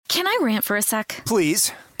Can I rant for a sec?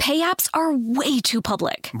 Please. Pay apps are way too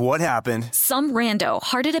public. What happened? Some rando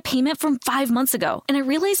hearted a payment from 5 months ago, and I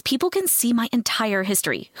realized people can see my entire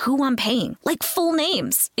history, who I'm paying, like full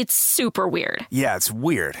names. It's super weird. Yeah, it's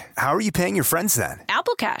weird. How are you paying your friends then?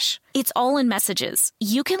 Apple Cash. It's all in messages.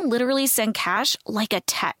 You can literally send cash like a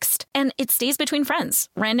text, and it stays between friends.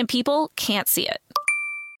 Random people can't see it.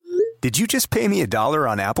 Did you just pay me $1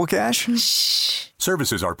 on Apple Cash? Shh.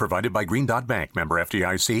 Services are provided by Green Dot Bank. Member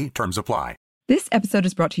FDIC. Terms apply. This episode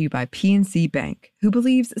is brought to you by PNC Bank, who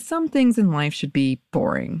believes some things in life should be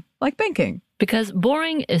boring, like banking. Because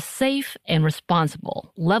boring is safe and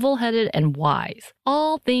responsible, level-headed and wise.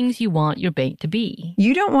 All things you want your bank to be.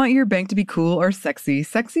 You don't want your bank to be cool or sexy.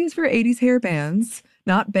 Sexy is for 80s hair bands,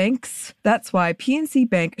 not banks. That's why PNC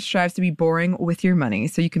Bank strives to be boring with your money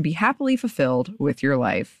so you can be happily fulfilled with your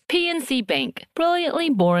life. PNC Bank,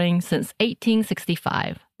 brilliantly boring since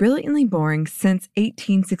 1865. Brilliantly Boring Since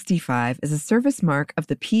 1865 is a service mark of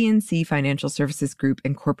the PNC Financial Services Group,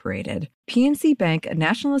 Incorporated. PNC Bank, a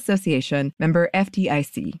National Association, member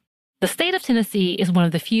FDIC. The state of Tennessee is one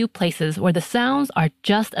of the few places where the sounds are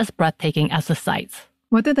just as breathtaking as the sights.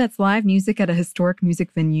 Whether that's live music at a historic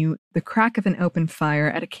music venue, the crack of an open fire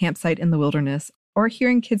at a campsite in the wilderness, or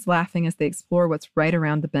hearing kids laughing as they explore what's right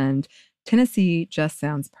around the bend, Tennessee just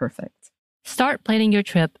sounds perfect. Start planning your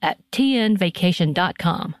trip at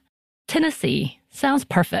tnvacation.com. Tennessee sounds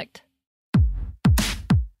perfect.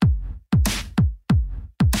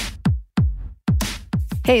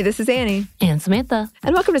 Hey, this is Annie. And Samantha.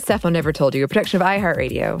 And welcome to Stuff I Never Told You, a production of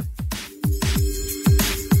iHeartRadio.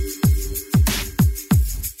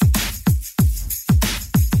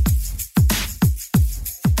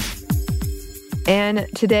 And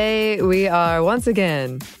today we are once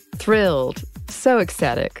again thrilled, so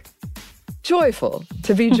ecstatic, joyful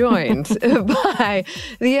to be joined by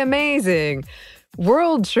the amazing,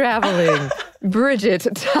 world-traveling Bridget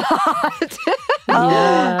Todd.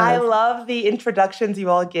 I love the introductions you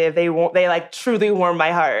all give. They like truly warm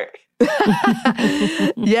my heart.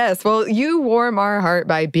 Yes, well, you warm our heart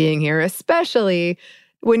by being here, especially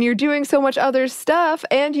when you're doing so much other stuff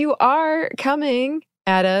and you are coming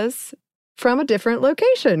at us from a different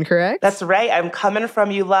location, correct? That's right. I'm coming from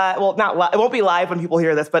you live. Well, not live. It won't be live when people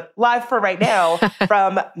hear this, but live for right now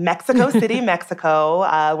from Mexico City, Mexico,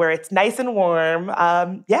 where it's nice and warm.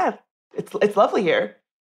 Yeah, it's lovely here.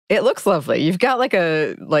 It looks lovely. You've got like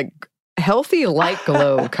a healthy light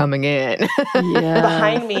glow coming in. Yeah.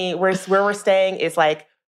 Behind me, where we're staying, is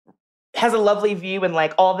has a lovely view and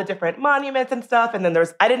all the different monuments and stuff. And then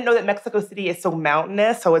I didn't know that Mexico City is so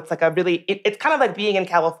mountainous. So it's it's kind of like being in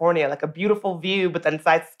California, like a beautiful view, but then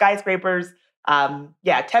skyscrapers. 10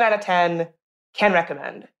 out of 10, can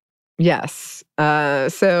recommend. Yes.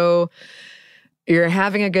 So you're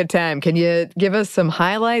having a good time. Can you give us some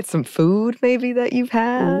highlights, some food maybe that you've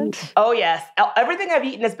had? Oh, yes. Everything I've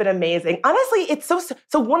eaten has been amazing. Honestly, it's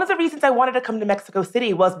so one of the reasons I wanted to come to Mexico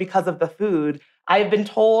City was because of the food. I've been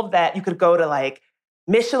told that you could go to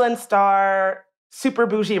Michelin star, super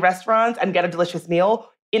bougie restaurants and get a delicious meal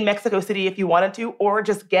in Mexico City if you wanted to, or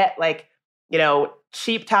just get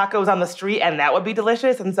cheap tacos on the street and that would be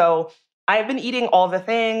delicious. And so I've been eating all the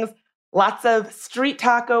things. Lots of street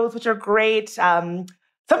tacos, which are great. Something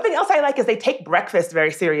else I like is they take breakfast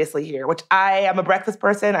very seriously here, which I am a breakfast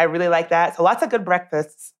person. I really like that. So lots of good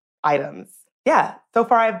breakfast items. Yeah, so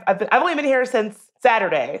far I've only been here since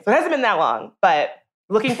Saturday, so it hasn't been that long, but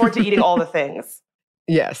looking forward to eating all the things.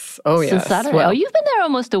 Yes. Oh, yes. Since Saturday. Well, You've been there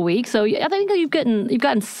almost a week, so I think you've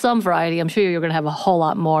gotten some variety. I'm sure you're going to have a whole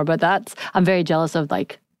lot more, but I'm very jealous of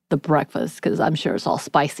the breakfast because I'm sure it's all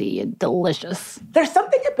spicy and delicious. There's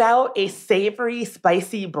something about a savory,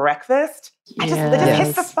 spicy breakfast. It just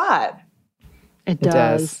hits the spot. It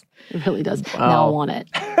does. It really does. Wow. Now I want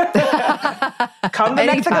it. Come to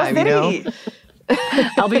Mexico City.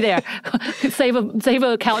 I'll be there. Save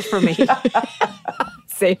a couch for me.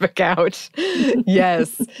 Save a couch.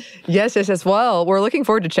 Yes. Yes. Well, we're looking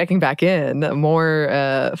forward to checking back in.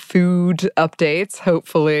 More food updates,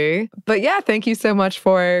 hopefully. But yeah, thank you so much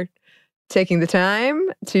for taking the time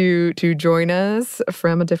to join us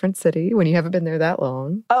from a different city when you haven't been there that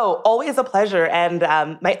long. Oh, always a pleasure. And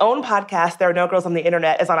my own podcast, There Are No Girls on the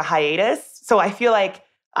Internet, is on a hiatus. So I feel like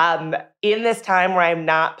in this time where I'm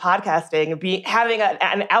not podcasting, having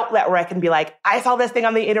an outlet where I can be like, I saw this thing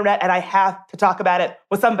on the internet and I have to talk about it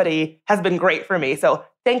with somebody has been great for me. So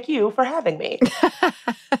thank you for having me.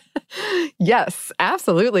 Yes,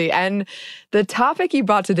 absolutely. And the topic you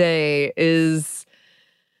brought today is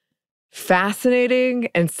fascinating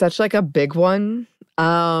and such a big one,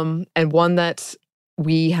 and one that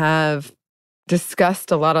we have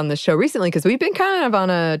discussed a lot on the show recently because we've been kind of on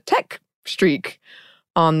a tech streak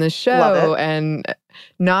on the show. Love it. And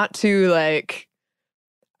not to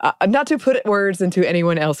not to put words into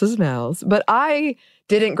anyone else's mouths, but I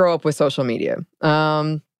didn't grow up with social media.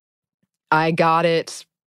 I got it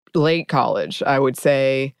late college, I would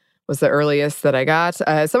say, was the earliest that I got.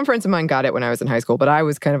 Some friends of mine got it when I was in high school, but I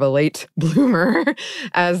was kind of a late bloomer,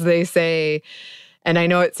 as they say. And I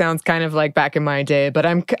know it sounds kind of like back in my day, but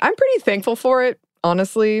I'm pretty thankful for it,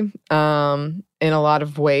 honestly, in a lot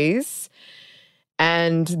of ways.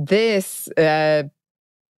 And this kind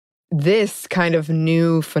of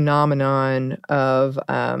new phenomenon of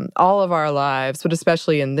all of our lives, but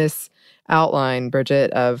especially in this outline,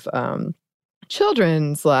 Bridget, of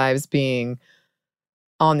children's lives being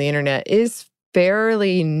on the internet is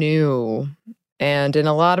fairly new and in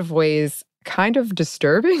a lot of ways kind of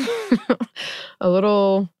disturbing, a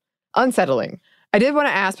little unsettling. I did want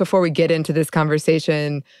to ask before we get into this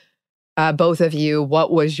conversation, both of you,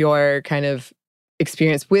 what was your kind of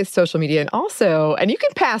experience with social media? And also, and you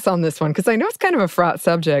can pass on this one because I know it's kind of a fraught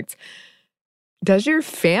subject, does your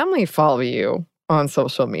family follow you on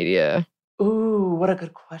social media? Ooh, what a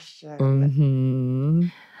good question. Mm-hmm.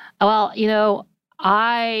 Well,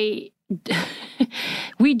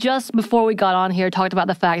 we just, before we got on here, talked about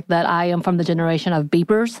the fact that I am from the generation of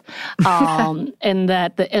beepers, and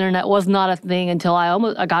that the internet was not a thing until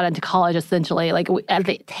I got into college, essentially, like at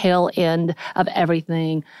the tail end of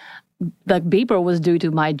everything. The beeper was due to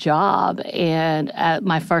my job, and at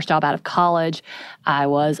my first job out of college, I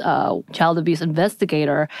was a child abuse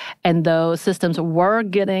investigator, and those systems were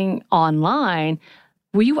getting online.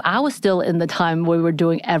 I was still in the time where we were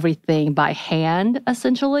doing everything by hand,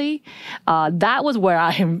 essentially. That was where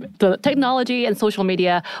the technology and social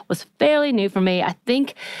media was fairly new for me. I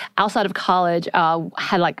think outside of college,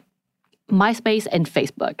 had like MySpace and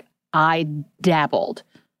Facebook. I dabbled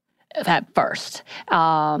at first.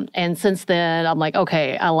 And since then, I'm like,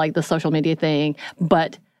 okay, I like the social media thing,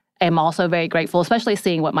 but am also very grateful, especially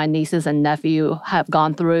seeing what my nieces and nephew have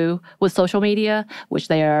gone through with social media, which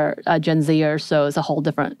they are Gen Zers, so it's a whole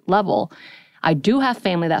different level. I do have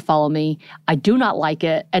family that follow me. I do not like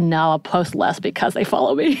it, and now I post less because they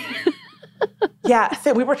follow me. Yeah,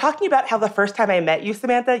 so we were talking about how the first time I met you,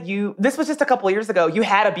 Samantha, this was just a couple years ago, you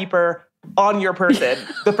had a beeper on your person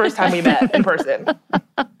the first time we met in person.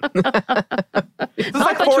 This was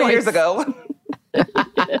like 4 years ago.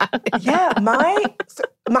 Yeah,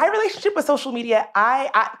 my relationship with social media,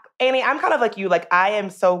 Annie, I'm kind of like you. Like, I am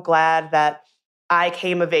so glad that I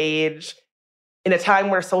came of age in a time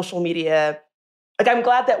where social media, like, I'm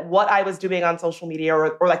glad that what I was doing on social media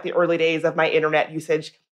or like the early days of my internet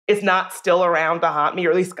usage is not still around to haunt me, or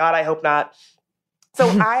at least, God, I hope not. So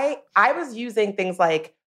I was using things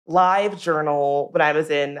like LiveJournal when I was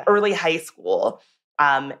in early high school.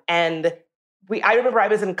 And I remember I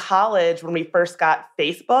was in college when we first got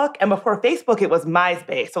Facebook. And before Facebook, it was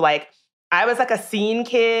MySpace. So like, I was like a scene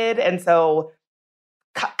kid. And so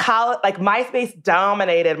like MySpace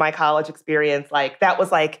dominated my college experience. Like, that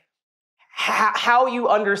was like how you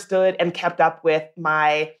understood and kept up with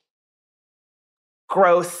my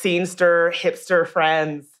gross scenester, hipster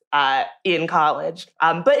friends in college.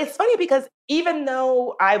 But it's funny because even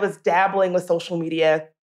though I was dabbling with social media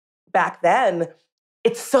back then,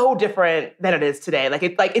 it's so different than it is today. Like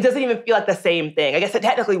it doesn't even feel like the same thing. I guess it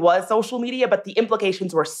technically was social media, but the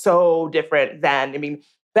implications were so different then. I mean,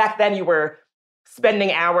 back then you were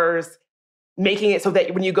spending hours making it so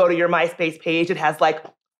that when you go to your MySpace page, it has like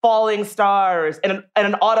falling stars and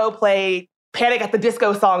an autoplay Panic at the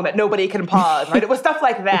Disco song that nobody can pause, right? It was stuff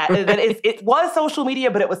like that. It was social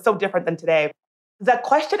media, but it was so different than today. The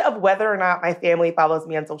question of whether or not my family follows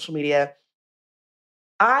me on social media,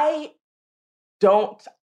 I don't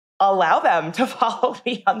allow them to follow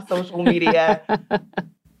me on social media.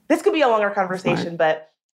 This could be a longer conversation,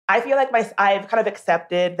 but I feel like I've kind of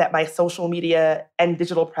accepted that my social media and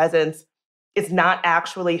digital presence is not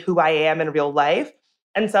actually who I am in real life.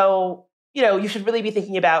 And so, you should really be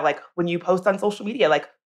thinking about, like, when you post on social media, like,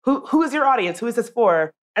 who is your audience? Who is this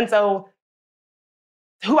for? And so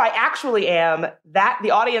who I actually am, that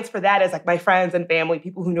the audience for that is like my friends and family,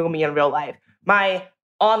 people who know me in real life. My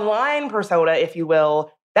online persona, if you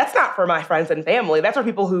will, that's not for my friends and family. That's for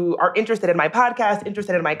people who are interested in my podcast,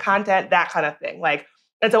 interested in my content, that kind of thing. Like,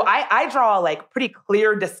 and so I draw a like pretty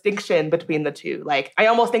clear distinction between the two. Like, I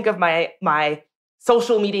almost think of my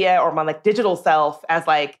social media or my like digital self as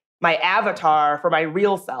like my avatar for my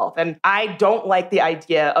real self. And I don't like the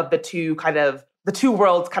idea of the two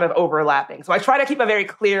worlds kind of overlapping. So I try to keep a very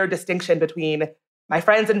clear distinction between my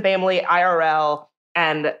friends and family, IRL,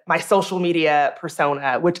 and my social media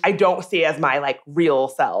persona, which I don't see as my like real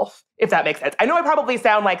self, if that makes sense. I know I probably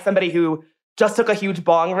sound like somebody who just took a huge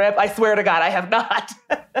bong rip. I swear to God, I have not.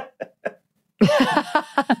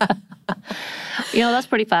 That's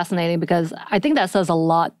pretty fascinating because I think that says a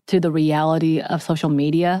lot to the reality of social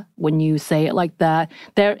media when you say it like that.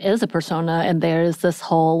 There is a persona and there is this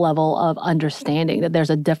whole level of understanding that there's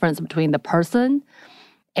a difference between the person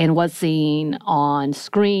and what's seen on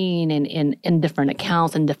screen and in different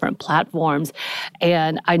accounts and different platforms.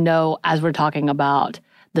 And I know as we're talking about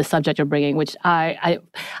the subject you're bringing, which I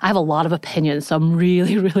have a lot of opinions, so I'm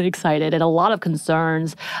really, really excited, and a lot of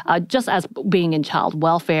concerns, just as being in child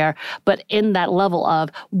welfare, but in that level of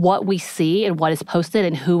what we see and what is posted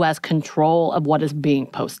and who has control of what is being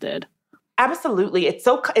posted. Absolutely. It's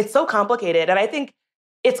so complicated. And I think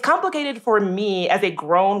it's complicated for me as a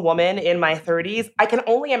grown woman in my 30s. I can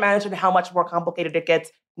only imagine how much more complicated it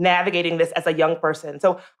gets navigating this as a young person.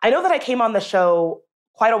 So I know that I came on the show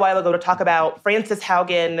quite a while ago to talk about Frances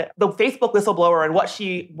Haugen, the Facebook whistleblower, and what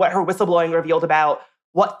her whistleblowing revealed about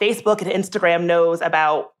what Facebook and Instagram knows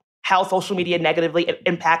about how social media negatively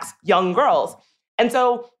impacts young girls. And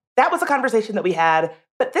so that was a conversation that we had.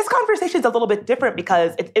 But this conversation is a little bit different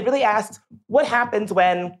because it really asks what happens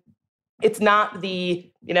when it's not the,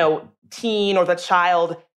 teen or the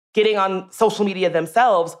child getting on social media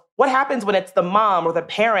themselves. What happens when it's the mom or the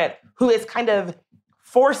parent who is kind of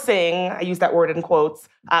forcing, I use that word in quotes,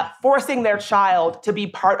 forcing their child to be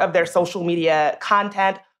part of their social media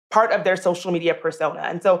content, part of their social media persona.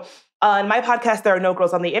 And so on my podcast, There Are No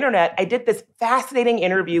Girls on the Internet, I did this fascinating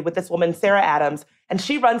interview with this woman, Sarah Adams, and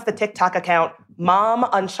she runs the TikTok account Mom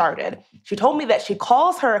Uncharted. She told me that she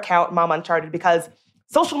calls her account Mom Uncharted because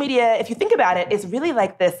social media, if you think about it, is really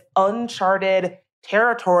like this uncharted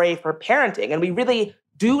territory for parenting. And we really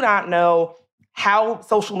do not know how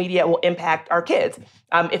social media will impact our kids.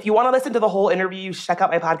 If you want to listen to the whole interview, check out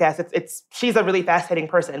my podcast. She's a really fascinating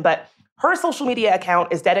person. But her social media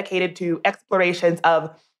account is dedicated to explorations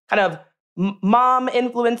of kind of mom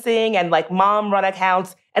influencing and like mom run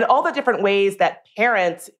accounts and all the different ways that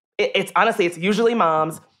parents, it's usually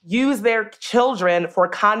moms, use their children for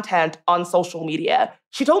content on social media.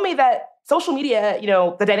 She told me that social media,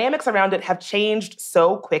 the dynamics around it have changed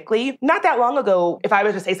so quickly. Not that long ago, if I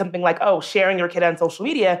was to say something like, sharing your kid on social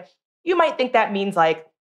media, you might think that means like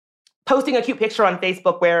posting a cute picture on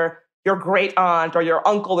Facebook where your great aunt or your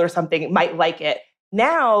uncle or something might like it.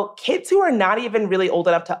 Now, kids who are not even really old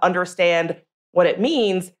enough to understand what it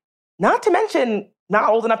means, not to mention not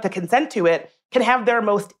old enough to consent to it, can have their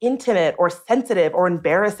most intimate or sensitive or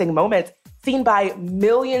embarrassing moments seen by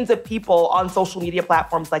millions of people on social media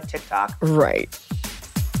platforms like TikTok. Right.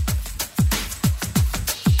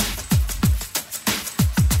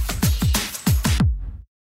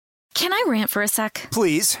 Can I rant for a sec?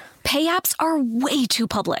 Please. Pay apps are way too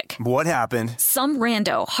public. What happened? Some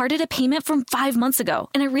rando hearted a payment from 5 months ago,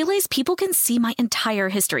 and I realized people can see my entire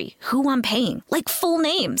history, who I'm paying, like full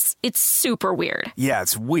names. It's super weird. Yeah,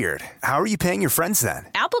 it's weird. How are you paying your friends then?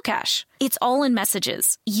 Apple Cash. It's all in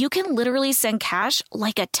messages. You can literally send cash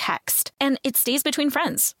like a text, and it stays between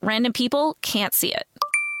friends. Random people can't see it.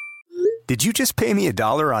 Did you just pay me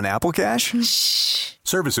 $1 on Apple Cash? Shh.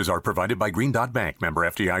 Services are provided by Green Dot Bank, member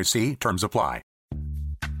FDIC. Terms apply.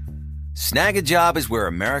 Snag a Job is where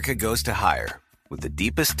America goes to hire, with the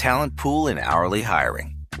deepest talent pool in hourly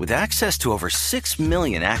hiring. With access to over 6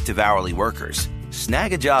 million active hourly workers,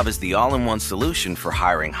 Snag a Job is the all-in-one solution for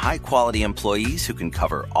hiring high-quality employees who can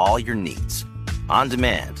cover all your needs. On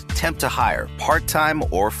demand, temp to hire, part-time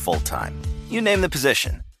or full-time. You name the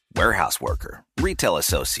position. Warehouse worker, retail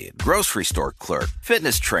associate, grocery store clerk,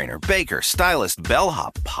 fitness trainer, baker, stylist,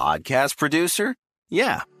 bellhop, podcast producer.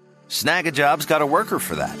 Yeah, Snag a Job's got a worker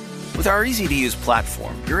for that. With our easy-to-use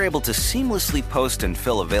platform, you're able to seamlessly post and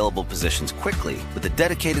fill available positions quickly with a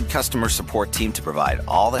dedicated customer support team to provide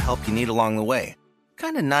all the help you need along the way.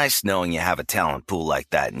 Kind of nice knowing you have a talent pool like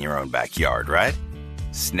that in your own backyard, right?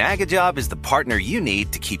 Snag a Job is the partner you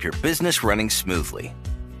need to keep your business running smoothly.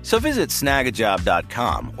 So visit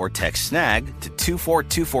snagajob.com or text snag to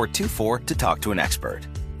 242424 to talk to an expert.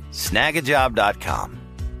 Snagajob.com,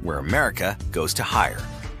 where America goes to hire.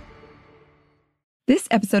 This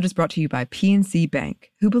episode is brought to you by PNC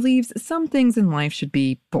Bank, who believes some things in life should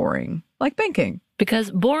be boring, like banking.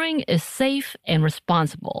 Because boring is safe and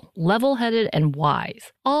responsible, level-headed and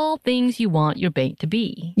wise. All things you want your bank to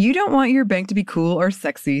be. You don't want your bank to be cool or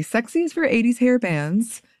sexy. Sexy is for 80s hair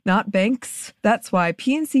bands, not banks. That's why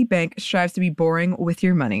PNC Bank strives to be boring with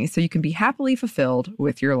your money so you can be happily fulfilled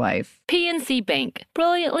with your life. PNC Bank,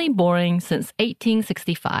 brilliantly boring since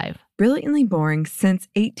 1865. Brilliantly Boring since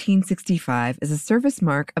 1865 is a service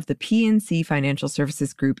mark of the PNC Financial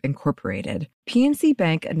Services Group, Incorporated. PNC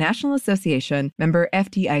Bank, a National Association, member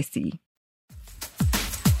FDIC.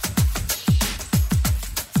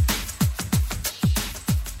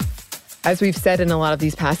 As we've said in a lot of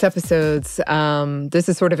these past episodes, this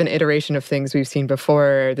is sort of an iteration of things we've seen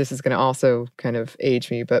before. This is going to also kind of age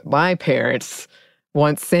me, but my parents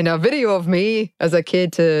once sent a video of me as a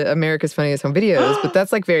kid to America's Funniest Home Videos, but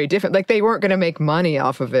that's like very different. Like they weren't going to make money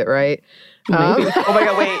off of it, right? Oh my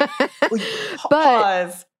God, wait.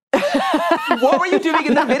 Pause. What were you doing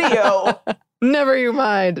in the video? Never you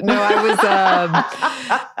mind. No,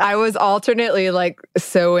 I was alternately like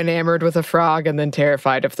so enamored with a frog and then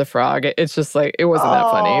terrified of the frog. It's just like, it wasn't that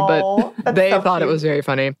funny, but they thought it was very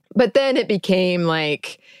funny. But then it became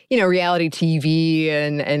like, reality TV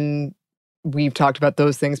and we've talked about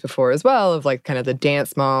those things before as well, of like kind of the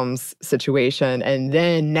Dance Moms situation. And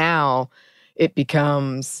then now it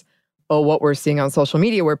becomes, what we're seeing on social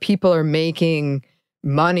media where people are making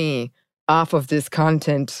money off of this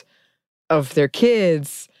content of their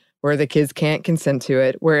kids, where the kids can't consent to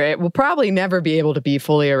it, where it will probably never be able to be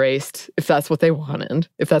fully erased if that's what they wanted.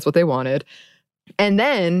 And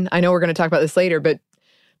then, I know we're going to talk about this later, but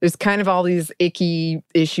there's kind of all these icky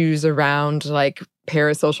issues around like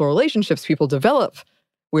parasocial relationships people develop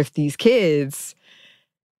with these kids.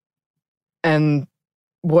 And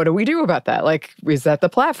what do we do about that? Like, is that the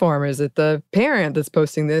platform? Is it the parent that's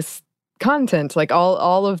posting this content? Like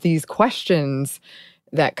all of these questions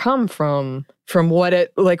that come from what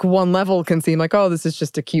at like one level can seem like, oh, this is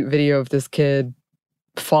just a cute video of this kid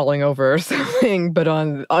falling over or something. But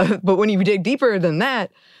but when you dig deeper than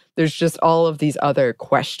that, there's just all of these other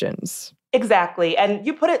questions. Exactly. And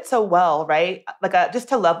you put it so well, right? Like just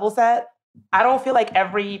to level set, I don't feel like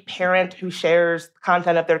every parent who shares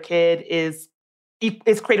content of their kid is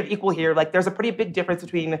creative equal here. Like there's a pretty big difference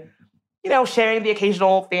between, sharing the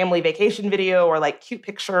occasional family vacation video or like cute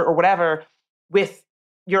picture or whatever with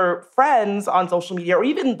your friends on social media or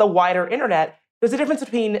even the wider internet. There's a difference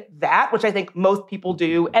between that, which I think most people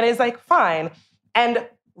do, and is like fine, and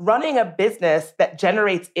running a business that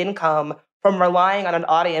generates income from relying on an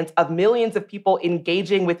audience of millions of people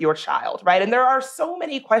engaging with your child, right? And there are so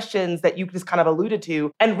many questions that you just kind of alluded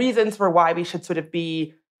to and reasons for why we should sort of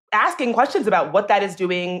be asking questions about what that is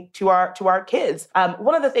doing to our kids.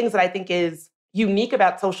 One of the things that I think is unique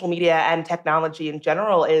about social media and technology in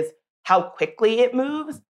general is how quickly it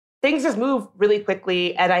moves. Things just move really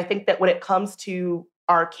quickly. And I think that when it comes to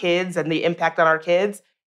our kids and the impact on our kids,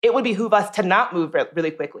 it would behoove us to not move really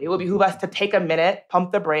quickly. It would behoove us to take a minute,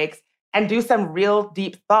 pump the brakes, and do some real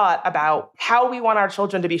deep thought about how we want our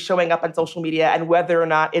children to be showing up on social media and whether or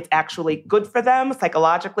not it's actually good for them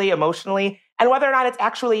psychologically, emotionally, and whether or not it's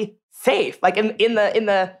actually safe. Like in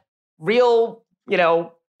the real,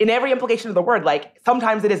 in every implication of the word, like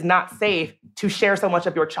sometimes it is not safe to share so much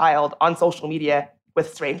of your child on social media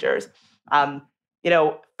with strangers.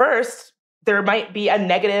 First, there might be a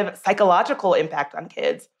negative psychological impact on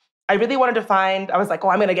kids. I really wanted to I was like,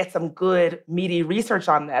 I'm going to get some good, meaty research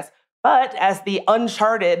on this. But as the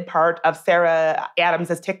uncharted part of Sarah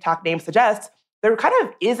Adams' TikTok name suggests, there kind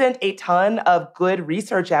of isn't a ton of good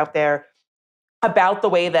research out there about the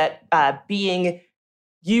way that being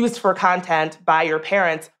used for content by your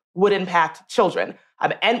parents would impact children.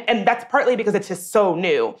 And that's partly because it's just so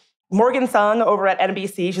new. Morgan Sung over at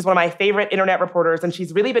NBC, she's one of my favorite internet reporters, and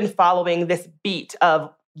she's really been following this beat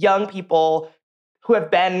of young people who have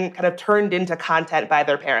been kind of turned into content by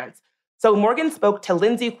their parents. So Morgan spoke to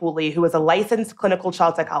Lindsay Cooley, who is a licensed clinical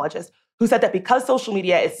child psychologist, who said that because social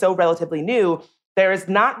media is so relatively new, there is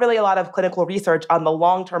not really a lot of clinical research on the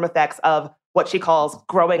long-term effects of what she calls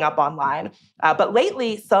growing up online. But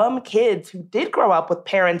lately, some kids who did grow up with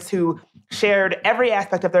parents who shared every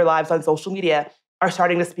aspect of their lives on social media are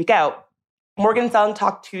starting to speak out. Morgan Sung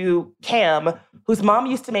talked to Cam, whose mom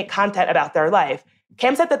used to make content about their life.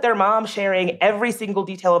 Cam said that their mom sharing every single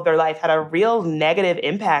detail of their life had a real negative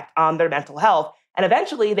impact on their mental health. And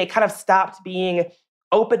eventually they kind of stopped being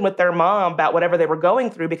open with their mom about whatever they were going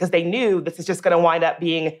through because they knew this is just going to wind up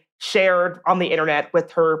being shared on the internet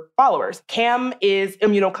with her followers. Cam is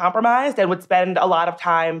immunocompromised and would spend a lot of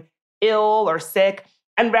time ill or sick.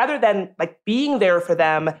 And rather than like being there for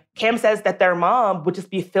them, Cam says that their mom would just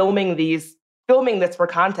be filming this for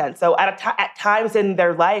content. So at times in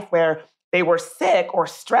their life where they were sick or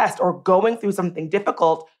stressed or going through something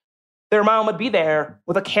difficult, their mom would be there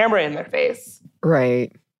with a camera in their face.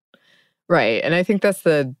 Right. Right. And I think that's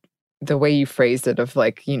the way you phrased it of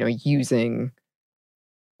like, using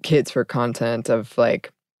kids for content of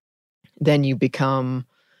like, then you become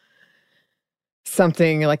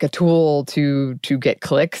something like a tool to get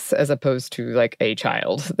clicks as opposed to like a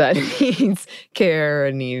child that needs care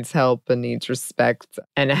and needs help and needs respect,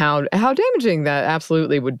 and how damaging that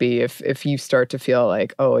absolutely would be if you start to feel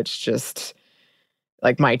like, oh, it's just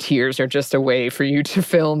like my tears are just a way for you to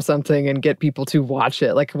film something and get people to watch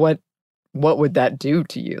it. Like what would that do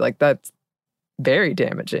to you? Like that's very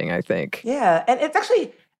damaging, I think. Yeah. And it's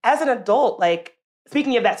actually, as an adult, like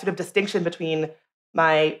speaking of that sort of distinction between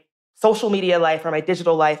my social media life or my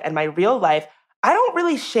digital life and my real life, I don't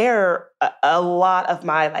really share a lot of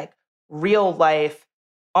my like real life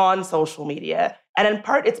on social media. And in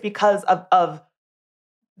part, it's because of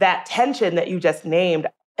that tension that you just named.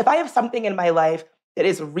 If I have something in my life that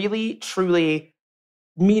is really, truly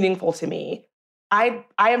meaningful to me, I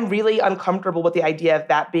am really uncomfortable with the idea of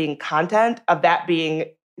that being content, of that being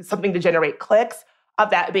something to generate clicks, of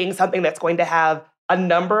that being something that's going to have a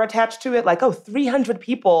number attached to it, like, oh, 300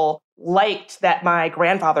 people liked that my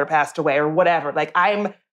grandfather passed away or whatever. Like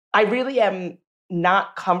I really am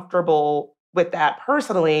not comfortable with that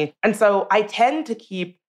personally. And so I tend to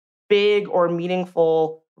keep big or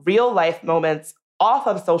meaningful real life moments off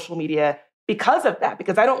of social media because of that,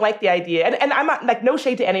 because I don't like the idea. And I'm not like, no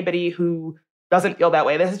shade to anybody who doesn't feel that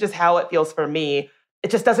way. This is just how it feels for me. It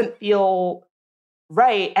just doesn't feel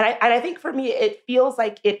right. And I think for me, it feels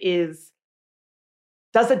like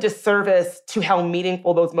does a disservice to how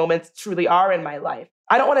meaningful those moments truly are in my life.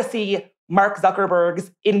 I don't want to see Mark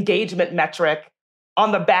Zuckerberg's engagement metric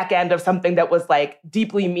on the back end of something that was like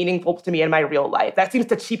deeply meaningful to me in my real life. That seems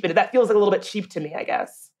to cheapen it. That feels like a little bit cheap to me, I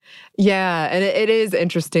guess. Yeah, and it is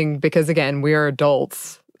interesting because, again, we are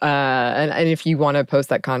adults. And if you want to post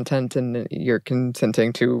that content and you're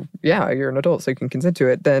consenting to, you're an adult, so you can consent to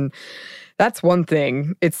it, then that's one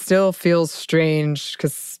thing. It still feels strange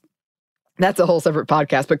because that's a whole separate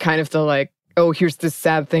podcast, but kind of the like, oh, here's this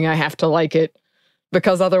sad thing, I have to like it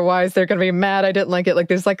because otherwise they're going to be mad I didn't like it. Like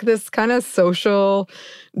there's like this kind of social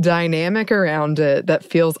dynamic around it that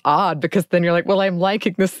feels odd because then you're like, well, I'm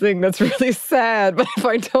liking this thing that's really sad, but if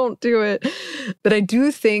I don't do it. But I do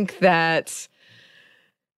think that,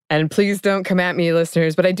 and please don't come at me,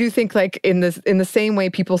 listeners, but I do think like in the same way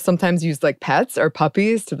people sometimes use like pets or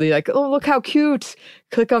puppies to be like, oh, look how cute,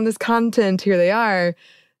 click on this content, here they are.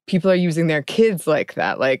 People are using their kids like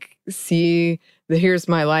that, like, see, here's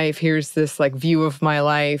my life, here's this like view of my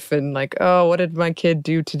life, and like, oh, what did my kid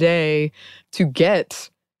do today to get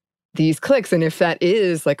these clicks? And if that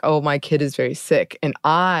is like, oh, my kid is very sick and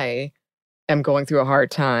I am going through a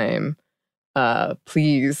hard time,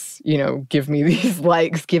 please, give me these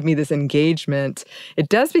likes, give me this engagement, it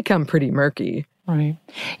does become pretty murky. Right.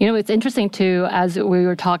 It's interesting too, as we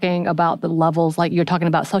were talking about the levels, like you're talking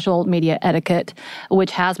about social media etiquette,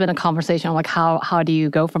 which has been a conversation, like how do you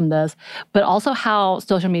go from this, but also how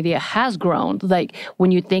social media has grown. Like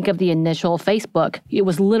when you think of the initial Facebook, it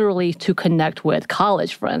was literally to connect with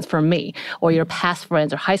college friends for me, or your past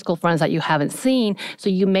friends or high school friends that you haven't seen. So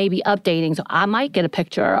you may be updating. So I might get a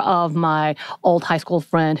picture of my old high school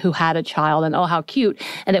friend who had a child and oh, how cute.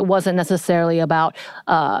 And it wasn't necessarily about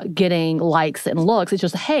getting likes and looks. It's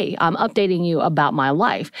just, hey, I'm updating you about my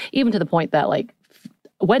life, even to the point that like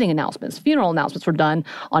wedding announcements, funeral announcements were done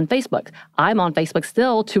on Facebook. I'm on Facebook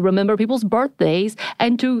still to remember people's birthdays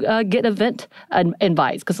and to get event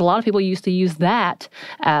invites, because a lot of people used to use that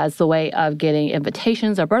as the way of getting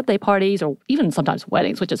invitations or birthday parties or even sometimes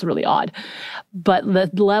weddings, which is really odd. But the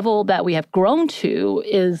level that we have grown to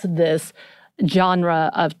is this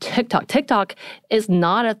genre of TikTok. TikTok is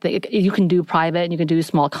not a thing. You can do private and you can do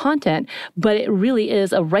small content, but it really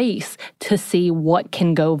is a race to see what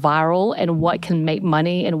can go viral and what can make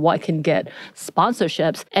money and what can get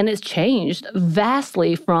sponsorships. And it's changed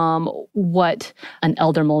vastly from what an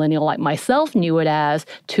elder millennial like myself knew it as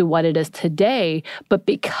to what it is today. But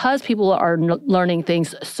because people are learning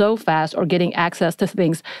things so fast or getting access to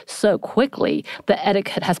things so quickly, the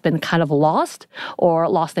etiquette has been kind of lost or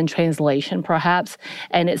lost in translation, perhaps.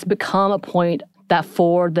 And it's become a point that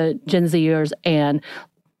for the Gen Zers and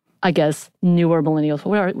I guess newer millennials,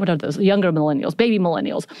 what are those? Younger millennials, baby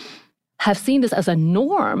millennials, have seen this as a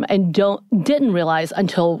norm and didn't realize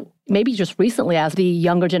until maybe just recently, as the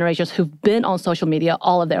younger generations who've been on social media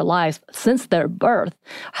all of their lives since their birth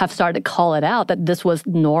have started to call it out that this was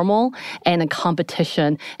normal and a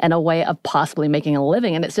competition and a way of possibly making a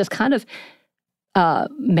living. And it's just kind of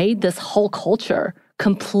made this whole culture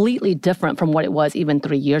completely different from what it was even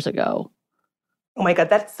 3 years ago. Oh my God,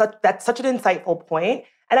 that's such an insightful point.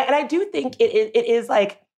 And I do think it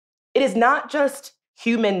is not just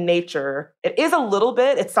human nature. It is a little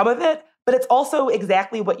bit, it's some of it, but it's also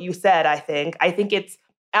exactly what you said, I think. I think it's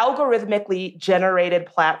algorithmically generated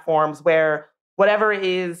platforms where whatever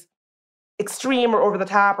is extreme or over the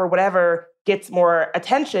top or whatever gets more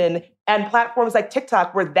attention. And platforms like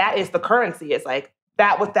TikTok, where that is the currency, is like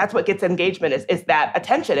that's what gets engagement is that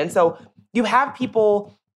attention. And so you have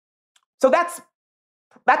people. So that's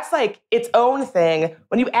like its own thing.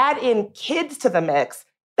 When you add in kids to the mix,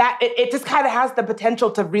 that it just kind of has the potential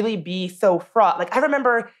to really be so fraught. Like I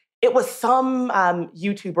remember it was some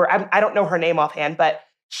YouTuber, I don't know her name offhand, but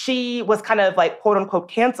she was kind of like quote unquote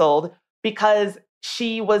canceled because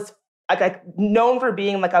she was like known for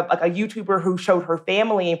being like a YouTuber who showed her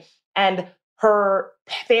family, and her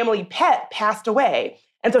family pet passed away.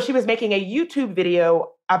 And so she was making a YouTube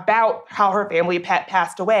video about how her family pet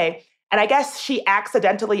passed away. And I guess she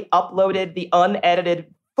accidentally uploaded the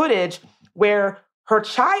unedited footage where her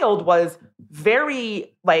child was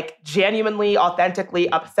very, like, genuinely, authentically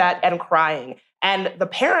upset and crying. And the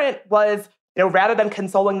parent was, rather than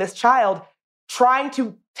consoling this child, trying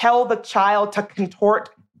to tell the child to contort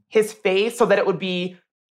his face so that it would be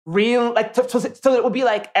real, like, so that it would be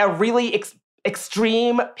like a really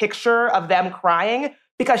extreme picture of them crying,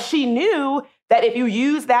 because she knew that if you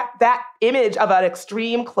use that image of an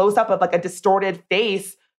extreme close-up of like a distorted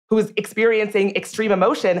face who's experiencing extreme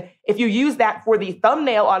emotion, if you use that for the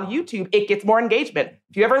thumbnail on YouTube, it gets more engagement.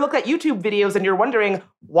 If you ever look at YouTube videos and you're wondering,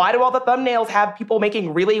 why do all the thumbnails have people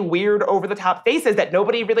making really weird over-the-top faces that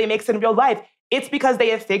nobody really makes in real life? It's because they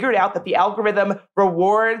have figured out that the algorithm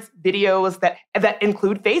rewards videos that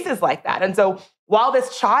include faces like that. And so while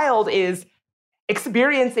this child is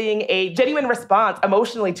experiencing a genuine response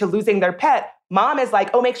emotionally to losing their pet, mom is like,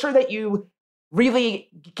 oh, make sure that you really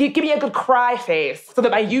give me a good cry face so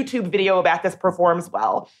that my YouTube video about this performs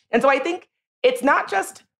well. And so I think it's not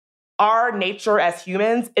just our nature as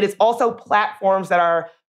humans, it is also platforms that are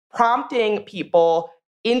prompting people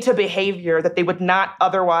into behavior that they would not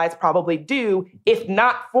otherwise probably do if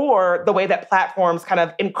not for the way that platforms kind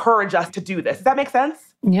of encourage us to do this. Does that make sense?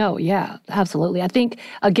 No, yeah, absolutely. I think,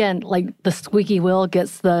 again, like the squeaky wheel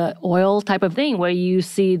gets the oil type of thing where you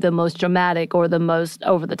see the most dramatic or the most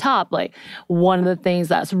over the top. Like one of the things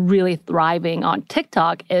that's really thriving on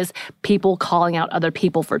TikTok is people calling out other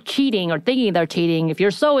people for cheating or thinking they're cheating. If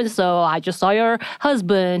you're so-and-so, I just saw your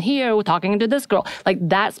husband here talking to this girl. Like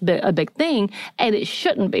that's a big thing. And it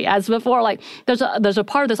shouldn't be. As before, like there's a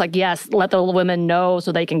part of this, like, yes, let the women know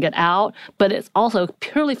so they can get out. But it's also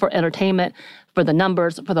purely for entertainment, for the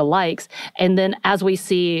numbers, for the likes. And then as we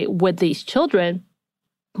see with these children,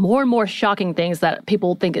 more and more shocking things that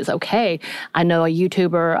people think is okay. I know a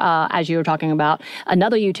YouTuber, as you were talking about,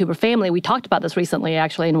 another YouTuber family, we talked about this recently,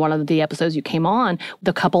 actually, in one of the episodes you came on.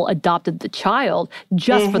 The couple adopted the child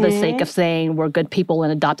just for the sake of saying, we're good people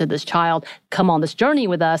and adopted this child, come on this journey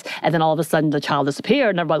with us. And then all of a sudden the child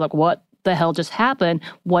disappeared and everybody's like, what the hell just happened?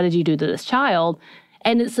 What did you do to this child?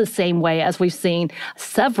 And it's the same way as we've seen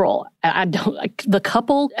several. The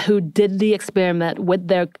couple who did the experiment with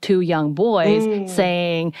their two young boys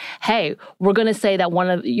saying, hey, we're going to say that one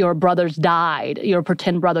of your brothers died, your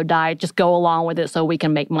pretend brother died, just go along with it so we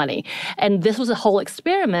can make money. And this was a whole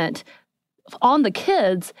experiment on the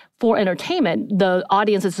kids for entertainment. The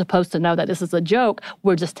audience is supposed to know that this is a joke.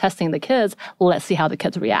 We're just testing the kids. Let's see how the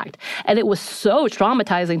kids react. And it was so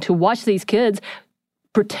traumatizing to watch these kids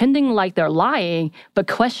pretending like they're lying, but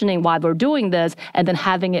questioning why they're doing this, and then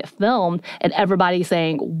having it filmed and everybody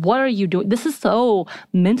saying, what are you doing? This is so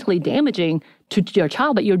mentally damaging to your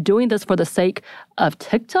child, but you're doing this for the sake of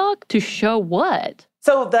TikTok to show what?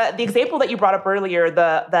 So the example that you brought up earlier,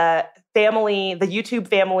 the family, the YouTube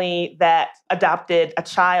family that adopted a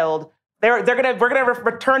child, we're gonna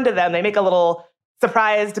return to them. They make a little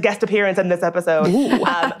surprised guest appearance in this episode.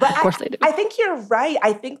 But of course they do. I think you're right.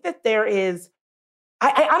 I think that there is.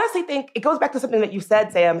 I honestly think it goes back to something that you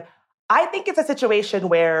said, Sam. I think it's a situation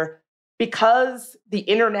where because the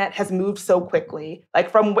internet has moved so quickly, like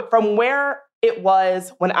from where it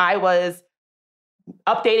was when I was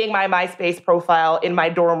updating my MySpace profile in my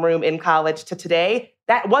dorm room in college to today,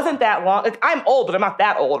 that wasn't that long. Like, I'm old, but I'm not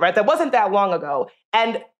that old, right? That wasn't that long ago.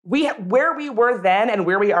 And where we were then and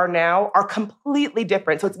where we are now are completely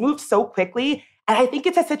different. So it's moved so quickly. And I think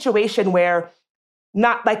it's a situation where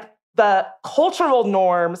not like the cultural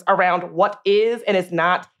norms around what is and is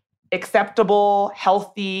not acceptable,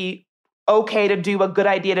 healthy, okay to do, a good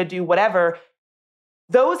idea to do, whatever,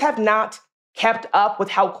 those have not kept up with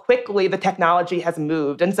how quickly the technology has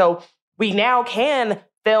moved. And so we now can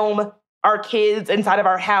film our kids inside of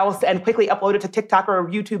our house and quickly upload it to TikTok or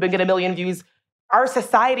YouTube and get 1 million views. Our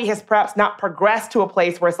society has perhaps not progressed to a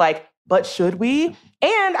place where it's like, but should we?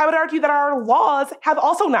 And I would argue that our laws have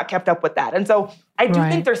also not kept up with that. And so I do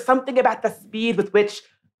think there's something about the speed with which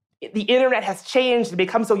the internet has changed and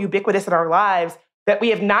become so ubiquitous in our lives that we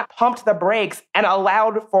have not pumped the brakes and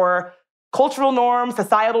allowed for cultural norms,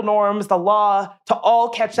 societal norms, the law to all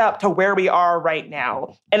catch up to where we are right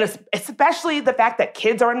now. And especially the fact that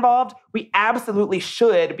kids are involved, we absolutely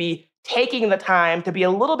should be taking the time to be a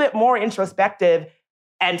little bit more introspective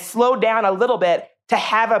and slow down a little bit to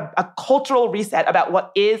have a cultural reset about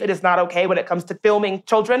what is and is not okay when it comes to filming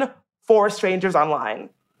children for strangers online.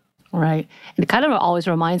 Right. It kind of always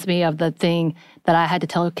reminds me of the thing that I had to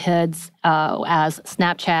tell kids as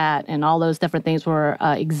Snapchat and all those different things were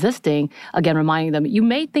existing. Again, reminding them, you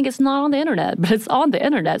may think it's not on the internet, but it's on the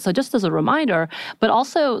internet. So just as a reminder, but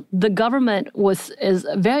also the government is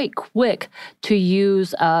very quick to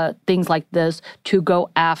use things like this to go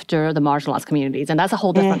after the marginalized communities. And that's a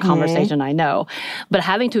whole different conversation, I know. But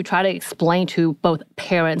having to try to explain to both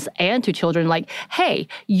parents and to children, like, hey,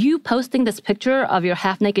 you posting this picture of your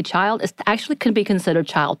half-naked child is actually can be considered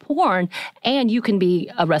child porn, and you can be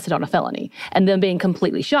arrested on a felony. And then being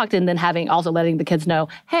completely shocked, and then letting the kids know,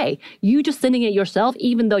 hey, you just sending it yourself,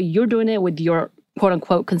 even though you're doing it with your quote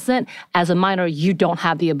unquote consent, as a minor, you don't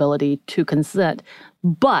have the ability to consent.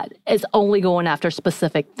 But it's only going after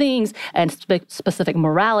specific things and specific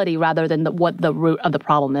morality rather than what the root of the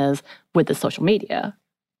problem is with the social media.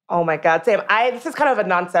 Oh my God, Sam, this is kind of a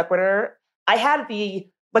non sequitur. I had the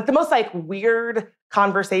most weird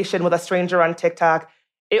conversation with a stranger on TikTok.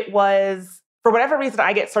 It was, for whatever reason,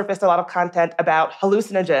 I get surfaced a lot of content about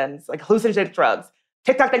hallucinogens, like hallucinogenic drugs.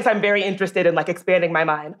 TikTok thinks I'm very interested in expanding my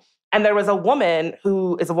mind. And there was a woman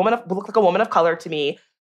who looked like a woman of color to me,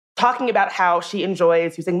 talking about how she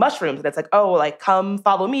enjoys using mushrooms. And it's come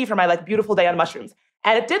follow me for my beautiful day on mushrooms.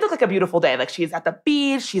 And it did look like a beautiful day. She's at the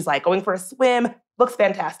beach, she's going for a swim, looks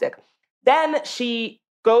fantastic. Then she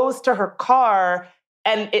goes to her car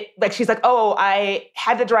and she's like, oh, I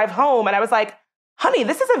had to drive home. And I was like, honey,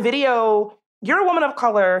 this is a video. You're a woman of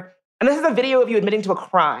color, and this is a video of you admitting to a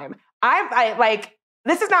crime.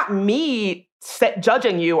 This is not me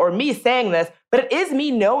judging you or me saying this, but it is me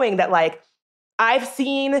knowing that I've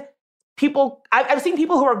seen people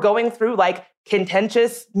who are going through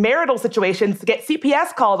contentious marital situations get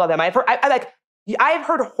CPS called on them. I've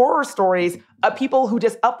heard horror stories of people who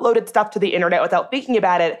just uploaded stuff to the internet without thinking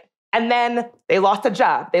about it, and then they lost a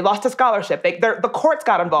job, they lost a scholarship, the courts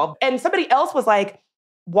got involved, and somebody else was like,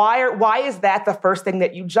 why is that the first thing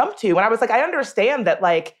that you jump to? And I was like, I understand that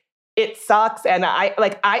it sucks, and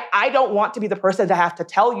I don't want to be the person to have to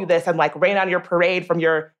tell you this and rain on your parade from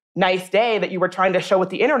your nice day that you were trying to show with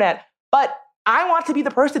the internet. But I want to be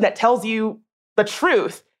the person that tells you the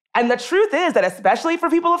truth. And the truth is that, especially for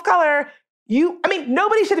people of color,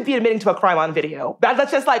 nobody should be admitting to a crime on video.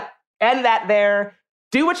 Let's just end that there.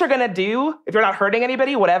 Do what you're gonna do if you're not hurting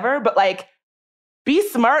anybody, whatever. But be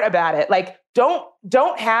smart about it.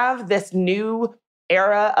 Don't have this new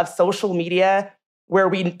era of social media where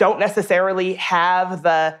we don't necessarily have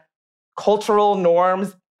the cultural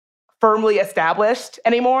norms firmly established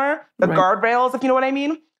anymore, the guardrails, if you know what I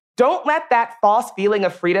mean. Don't let that false feeling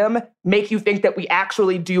of freedom make you think that we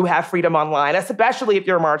actually do have freedom online, especially if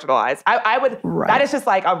you're marginalized. I would, that is just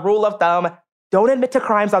a rule of thumb. Don't admit to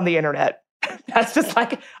crimes on the internet. That's just I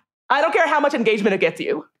don't care how much engagement it gets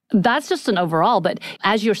you. That's just an overall, but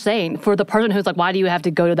as you're saying, for the person who's why do you have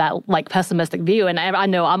to go to that pessimistic view? And I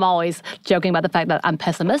know I'm always joking about the fact that I'm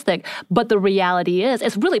pessimistic, but the reality is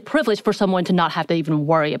it's really privileged for someone to not have to even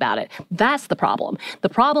worry about it. That's the problem. The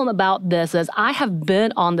problem about this is I have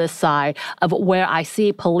been on this side of where I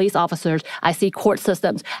see police officers, I see court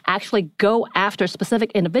systems actually go after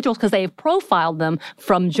specific individuals because they've profiled them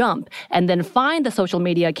from jump and then find the social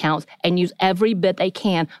media accounts and use every bit they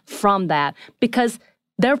can from that because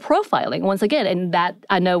they're profiling once again. And that,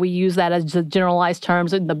 I know we use that as generalized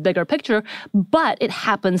terms in the bigger picture, but it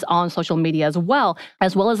happens on social media as well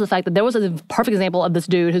as the fact that there was a perfect example of this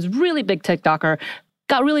dude who's really big TikToker,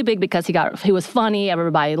 got really big because he was funny.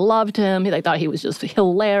 Everybody loved him. They thought he was just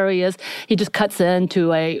hilarious. He just cuts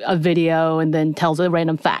into a video and then tells a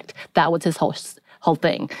random fact. That was his whole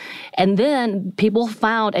thing. And then people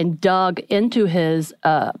found and dug into his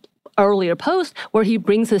earlier post where he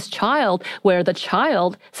brings his child, where the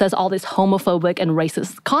child says all these homophobic and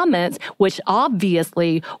racist comments, which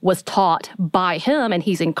obviously was taught by him, and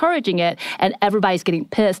he's encouraging it, and everybody's getting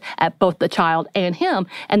pissed at both the child and him.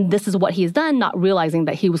 And this is what he's done, not realizing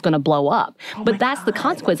that he was going to blow up. But that's the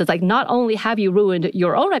consequence. It's not only have you ruined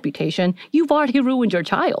your own reputation, you've already ruined your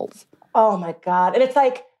child's. Oh my God. And it's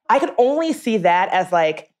I could only see that as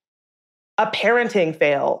a parenting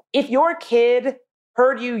fail. If your kid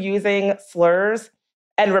heard you using slurs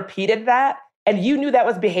and repeated that, and you knew that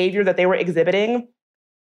was behavior that they were exhibiting,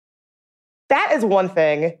 that is one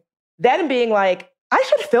thing. then being like, I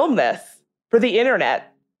should film this for the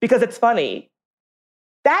internet because it's funny.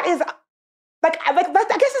 That is, I guess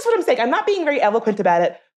that's what I'm saying. I'm not being very eloquent about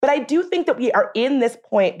it, but I do think that we are in this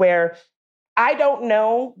point where I don't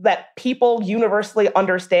know that people universally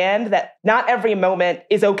understand that not every moment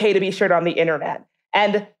is okay to be shared on the internet.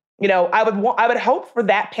 And, I would hope for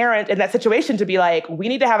that parent in that situation to be like, we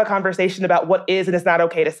need to have a conversation about what is and is not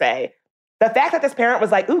okay to say. The fact that this parent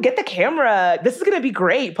was like, ooh, get the camera. This is going to be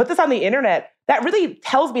great. Put this on the internet. That really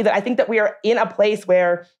tells me that I think that we are in a place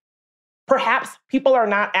where perhaps people are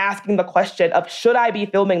not asking the question of, should I be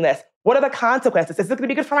filming this? What are the consequences? Is this going to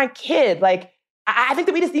be good for my kid? I think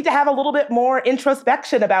that we just need to have a little bit more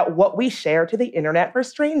introspection about what we share to the internet for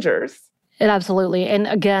strangers. Absolutely. And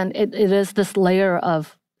again, it is this layer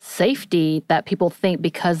of safety that people think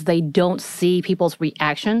because they don't see people's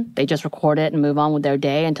reaction, they just record it and move on with their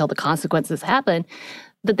day until the consequences happen,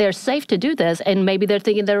 that they're safe to do this. And maybe they're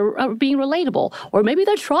thinking they're being relatable, or maybe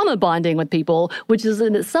they're trauma bonding with people, which is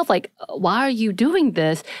in itself like, why are you doing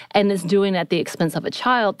this? And it's doing it at the expense of a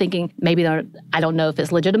child, thinking maybe I don't know if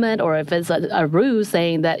it's legitimate or if it's a ruse,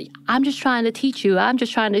 saying that I'm just trying to teach you. I'm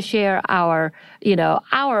just trying to share our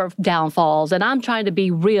downfalls, and I'm trying to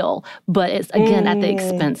be real. But it's, again, at the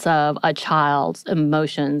expense of a child's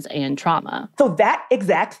emotions and trauma. So that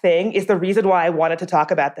exact thing is the reason why I wanted to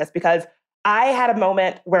talk about this, because I had a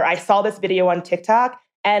moment where I saw this video on TikTok,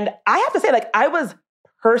 and I have to say, I was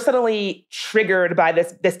personally triggered by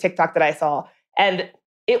this TikTok that I saw. And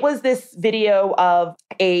it was this video of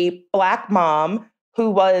a Black mom who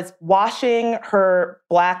was washing her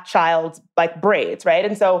Black child's braids, right?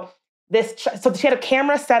 And so so she had a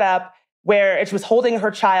camera set up where she was holding her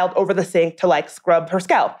child over the sink to scrub her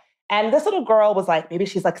scalp. And this little girl was maybe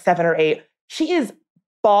she's 7 or 8. She is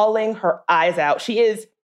bawling her eyes out. She is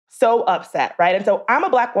so upset, right? And so I'm a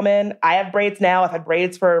Black woman. I have braids now. I've had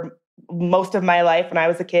braids for most of my life when I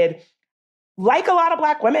was a kid. Like a lot of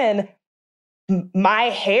Black women, my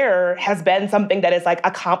hair has been something that is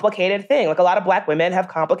a complicated thing. A lot of Black women have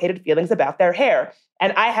complicated feelings about their hair.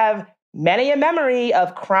 And I have many a memory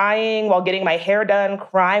of crying while getting my hair done,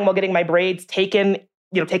 crying while getting my braids taken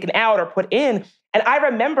out or put in. And I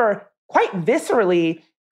remember quite viscerally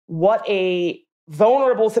what a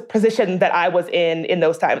vulnerable position that I was in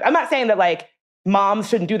those times. I'm not saying that moms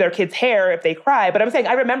shouldn't do their kids' hair if they cry, but I'm saying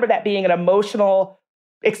I remember that being an emotional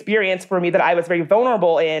experience for me that I was very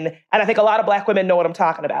vulnerable in. And I think a lot of Black women know what I'm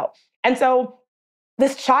talking about. And so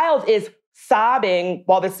this child is sobbing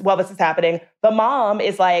while this is happening. The mom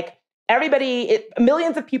is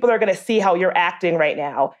millions of people are going to see how you're acting right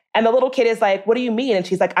now. And the little kid is like, what do you mean? And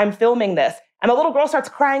she's like, I'm filming this. And the little girl starts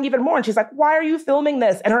crying even more. And she's like, why are you filming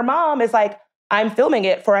this? And her mom is like, I'm filming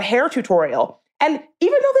it for a hair tutorial. And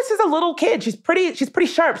even though this is a little kid, she's pretty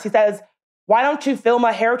sharp. She says, why don't you film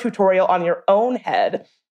a hair tutorial on your own head?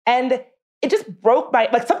 And it just broke my,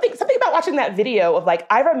 something about watching that video of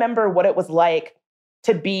I remember what it was like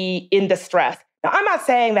to be in distress. Now, I'm not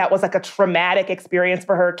saying that was a traumatic experience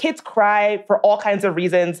for her. Kids cry for all kinds of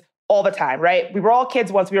reasons all the time, right? We were all kids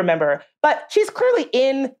once, we remember. But she's clearly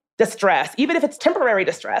in distress, even if it's temporary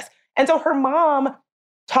distress. And so her mom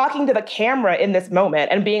talking to the camera in this moment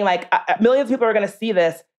and being millions of people are going to see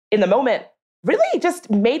this in the moment really just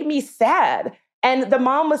made me sad. And the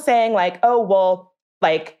mom was saying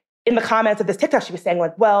in the comments of this TikTok, she was saying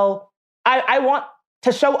I want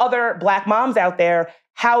to show other Black moms out there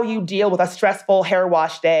how you deal with a stressful hair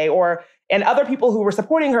wash day. And other people who were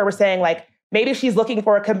supporting her were saying maybe she's looking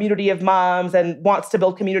for a community of moms and wants to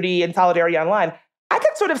build community and solidarity online. I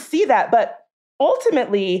could sort of see that, but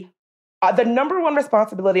ultimately, the number one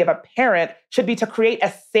responsibility of a parent should be to create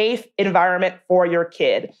a safe environment for your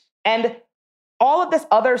kid. And all of this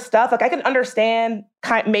other stuff, I can understand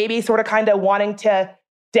maybe sort of kind of wanting to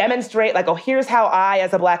demonstrate here's how I,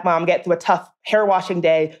 as a Black mom, get through a tough hair washing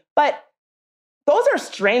day. But those are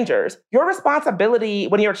strangers. Your responsibility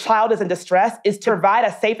when your child is in distress is to provide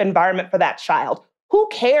a safe environment for that child. Who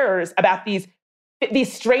cares about these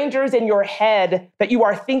strangers in your head that you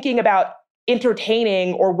are thinking about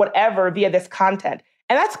entertaining or whatever via this content?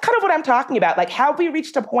 And that's kind of what I'm talking about. Have we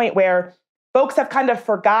reached a point where folks have kind of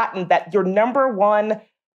forgotten that your number one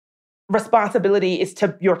responsibility is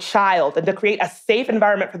to your child and to create a safe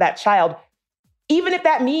environment for that child, even if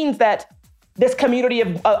that means that this community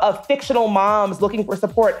of fictional moms looking for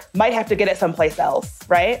support might have to get it someplace else,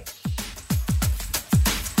 right?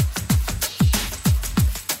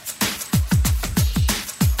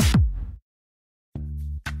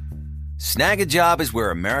 Snag a Job is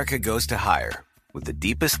where America goes to hire, with the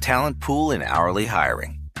deepest talent pool in hourly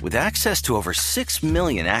hiring. With access to over 6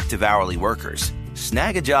 million active hourly workers,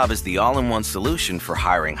 Snag-a-Job is the all-in-one solution for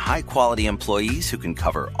hiring high-quality employees who can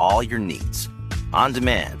cover all your needs. On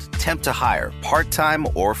demand, temp to hire, part-time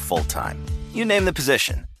or full-time. You name the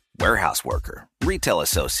position. Warehouse worker, retail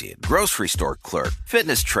associate, grocery store clerk,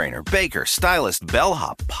 fitness trainer, baker, stylist,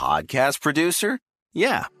 bellhop, podcast producer.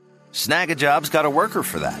 Yeah, Snag-a-Job's got a worker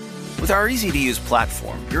for that. With our easy-to-use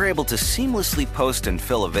platform, you're able to seamlessly post and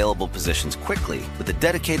fill available positions quickly with a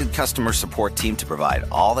dedicated customer support team to provide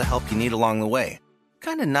all the help you need along the way.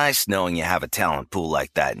 Kind of nice knowing you have a talent pool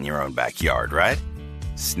like that in your own backyard, right?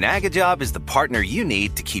 Snag-a-Job is the partner you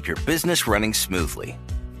need to keep your business running smoothly.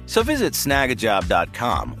 So visit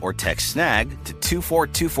snagajob.com or text snag to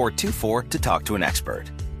 242424 to talk to an expert.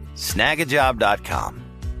 Snagajob.com,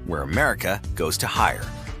 where America goes to hire.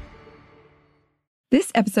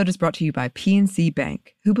 This episode is brought to you by PNC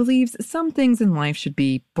Bank, who believes some things in life should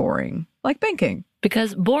be boring, like banking.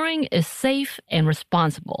 Because boring is safe and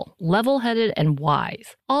responsible, level-headed and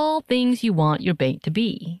wise. All things you want your bank to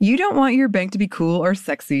be. You don't want your bank to be cool or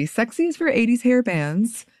sexy. Sexy is for 80s hair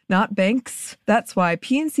bands, not banks. That's why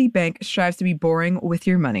PNC Bank strives to be boring with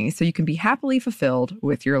your money so you can be happily fulfilled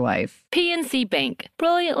with your life. PNC Bank,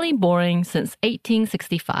 brilliantly boring since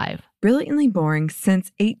 1865. Brilliantly Boring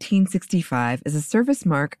Since 1865 is a service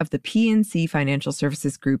mark of the PNC Financial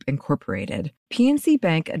Services Group, Incorporated. PNC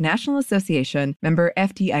Bank, a National Association, member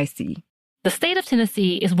FDIC. The state of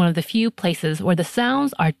Tennessee is one of the few places where the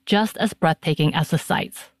sounds are just as breathtaking as the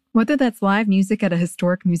sights. Whether that's live music at a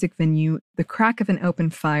historic music venue, the crack of an open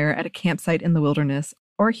fire at a campsite in the wilderness,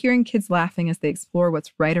 or hearing kids laughing as they explore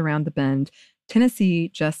what's right around the bend, Tennessee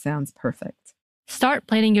just sounds perfect. Start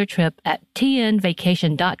planning your trip at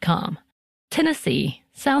tnvacation.com. Tennessee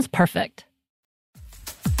sounds perfect.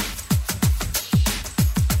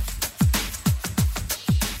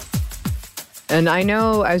 And I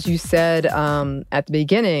know, as you said at the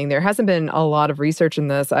beginning, there hasn't been a lot of research in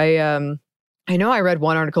this. I know I read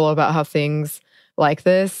one article about how things like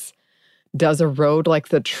this does erode like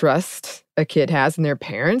the trust a kid has in their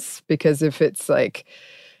parents, because if it's like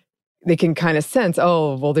they can kind of sense,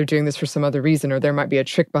 oh, well, they're doing this for some other reason, or there might be a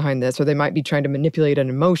trick behind this, or they might be trying to manipulate an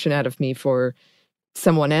emotion out of me for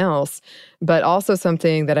someone else. But also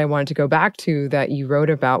something that I wanted to go back to that you wrote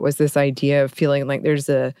about was this idea of feeling like there's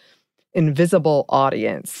a invisible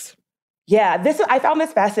audience. Yeah, I found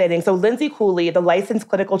this fascinating. So Lindsay Cooley, the licensed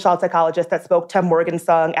clinical child psychologist that spoke to Morgan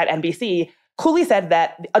Sung at NBC, Cooley said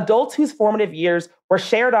that adults whose formative years were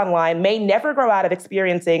shared online may never grow out of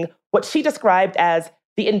experiencing what she described as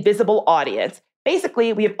the invisible audience.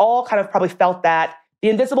 Basically, we have all kind of probably felt that the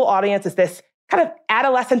invisible audience is this kind of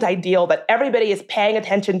adolescent ideal that everybody is paying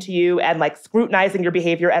attention to you and like scrutinizing your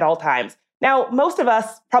behavior at all times. Now, most of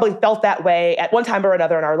us probably felt that way at one time or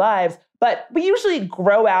another in our lives, but we usually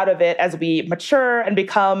grow out of it as we mature and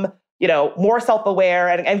become, more self-aware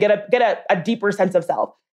and get a deeper sense of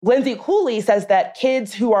self. Lindsay Cooley says that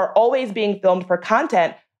kids who are always being filmed for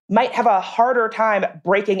content might have a harder time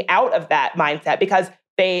breaking out of that mindset because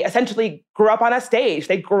they essentially grew up on a stage.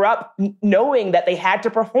 They grew up knowing that they had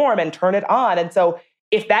to perform and turn it on. And so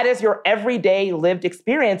if that is your everyday lived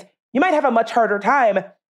experience, you might have a much harder time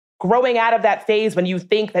growing out of that phase when you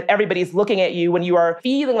think that everybody's looking at you, when you are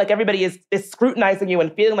feeling like everybody is scrutinizing you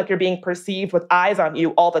and feeling like you're being perceived with eyes on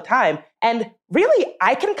you all the time. And really,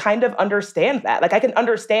 I can kind of understand that. Like, I can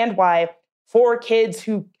understand why for kids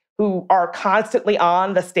who are constantly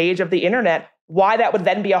on the stage of the internet, why that would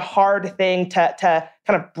then be a hard thing to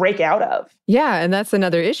kind of break out of. Yeah, and that's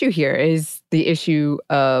another issue here is the issue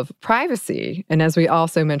of privacy. And as we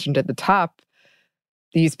also mentioned at the top,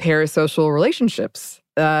 these parasocial relationships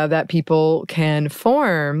that people can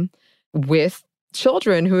form with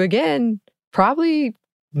children who, again, probably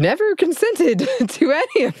never consented to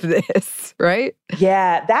any of this, right?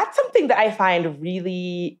 Yeah, that's something that I find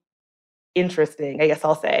really interesting, I guess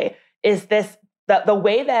I'll say, is this the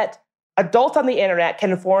way that adults on the internet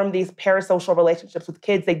can form these parasocial relationships with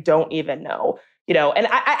kids they don't even know. And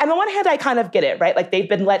on the one hand, I kind of get it, right? Like, they've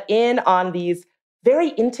been let in on these very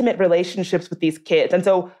intimate relationships with these kids. And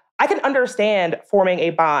so I can understand forming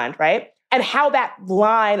a bond, right? And how that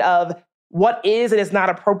line of what is and is not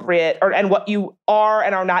appropriate and what you are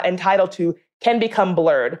and are not entitled to can become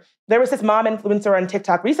blurred. There was this mom influencer on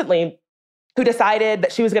TikTok recently who decided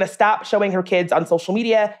that she was going to stop showing her kids on social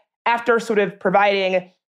media after sort of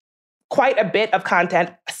providing quite a bit of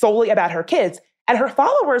content solely about her kids. And her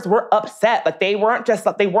followers were upset. Like, they weren't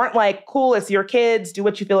like, cool, it's your kids, do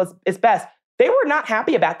what you feel is best. They were not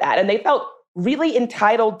happy about that. And they felt really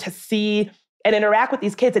entitled to see and interact with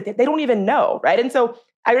these kids that they don't even know, right? And so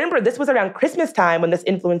I remember this was around Christmas time when this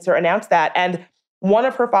influencer announced that. And one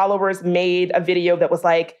of her followers made a video that was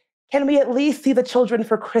like, can we at least see the children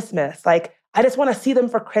for Christmas? Like, I just want to see them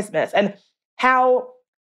for Christmas. And how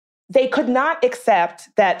they could not accept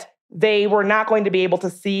that they were not going to be able to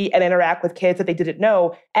see and interact with kids that they didn't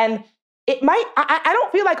know. And it might, I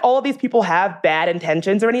don't feel like all of these people have bad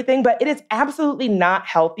intentions or anything, but it is absolutely not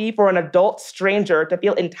healthy for an adult stranger to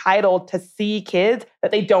feel entitled to see kids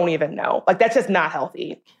that they don't even know. Like, that's just not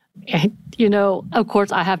healthy. And, of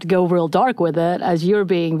course, I have to go real dark with it, as you're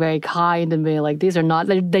being very kind and being like, these are not,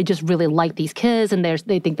 they just really like these kids and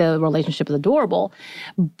they think the relationship is adorable.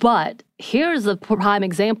 But here's a prime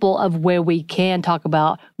example of where we can talk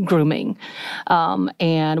about grooming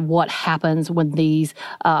and what happens when these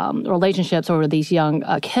relationships or these young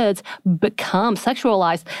kids become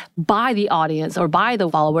sexualized by the audience or by the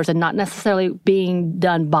followers and not necessarily being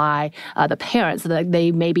done by the parents.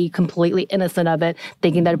 They may be completely innocent of it,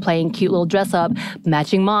 thinking they're playing cute little dress up,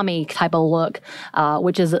 matching mommy type of look,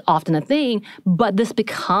 which is often a thing. But this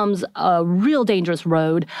becomes a real dangerous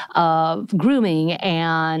road of grooming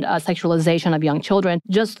and sexualization of young children.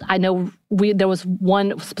 I know there was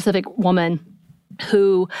one specific woman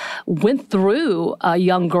who went through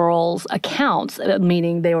young girls' accounts,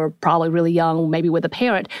 meaning they were probably really young, maybe with a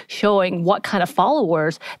parent, showing what kind of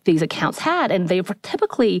followers these accounts had. And they were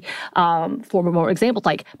typically, for more examples,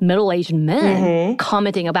 like middle-aged men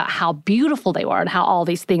commenting about how beautiful they were and how all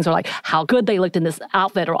these things are like, how good they looked in this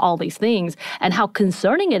outfit or all these things, and how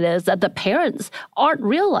concerning it is that the parents aren't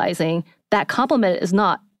realizing that compliment is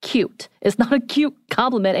not cute. It's not a cute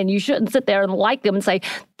compliment, and you shouldn't sit there and like them and say,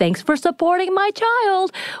 thanks for supporting my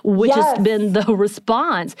child, which has been the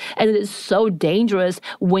response. And it is so dangerous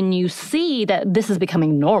when you see that this is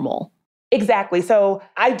becoming normal. Exactly. So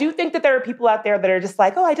I do think that there are people out there that are just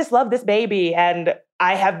like, oh, I just love this baby, and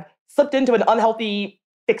I have slipped into an unhealthy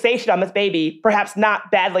fixation on this baby, perhaps not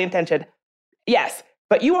badly intentioned. Yes,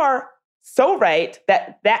 but you are so right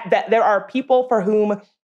that there are people for whom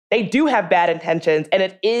they do have bad intentions, and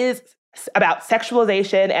it is about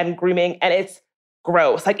sexualization and grooming, and it's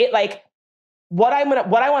gross. What I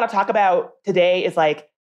want to talk about today is like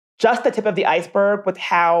just the tip of the iceberg with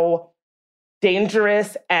how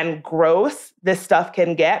dangerous and gross this stuff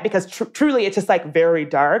can get, because truly it's just like very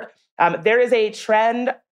dark. There is a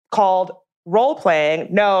trend called role playing.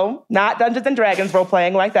 No, not Dungeons and Dragons role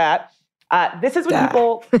playing like that. This is when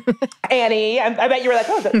people, Annie, I bet you were like,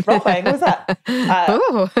 oh, is role playing? Who's that?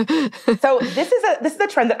 So this is a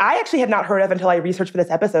trend that I actually had not heard of until I researched for this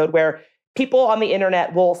episode, where people on the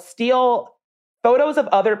internet will steal photos of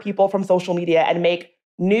other people from social media and make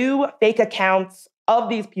new fake accounts of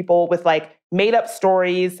these people with like made up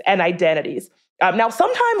stories and identities. Now,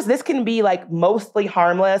 sometimes this can be like mostly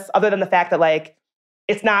harmless, other than the fact that like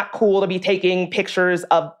it's not cool to be taking pictures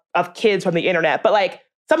of kids from the internet, but like,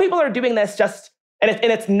 some people are doing this and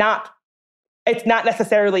it's not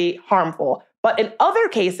necessarily harmful. But in other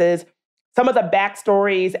cases, some of the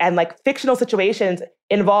backstories and like fictional situations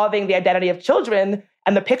involving the identity of children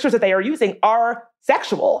and the pictures that they are using are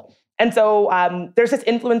sexual. And so there's this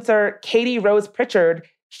influencer, Katie Rose Pritchard.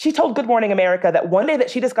 She told Good Morning America that one day that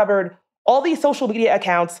she discovered all these social media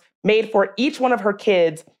accounts made for each one of her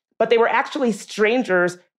kids, but they were actually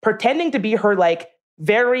strangers pretending to be her like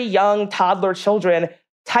very young toddler children,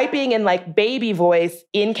 typing in like baby voice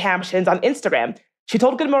in captions on Instagram. She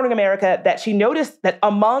told Good Morning America that she noticed that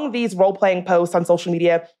among these role-playing posts on social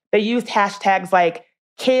media, they used hashtags like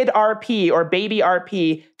kid RP or baby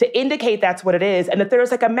RP to indicate that's what it is, and that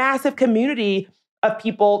there's like a massive community of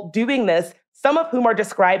people doing this, some of whom are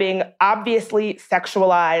describing obviously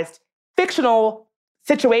sexualized, fictional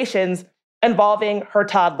situations involving her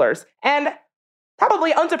toddlers. And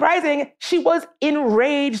probably unsurprising, she was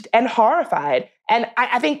enraged and horrified. And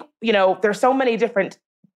I think, there's so many different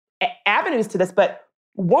avenues to this, but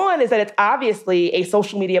one is that it's obviously a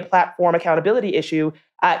social media platform accountability issue.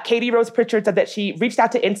 Katie Rose Pritchard said that she reached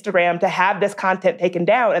out to Instagram to have this content taken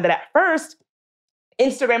down, and that at first,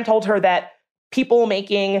 Instagram told her that people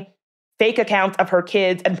making fake accounts of her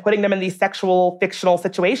kids and putting them in these sexual, fictional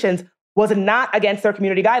situations was not against their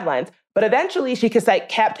community guidelines. But eventually, she just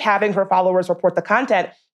kept having her followers report the content,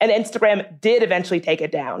 and Instagram did eventually take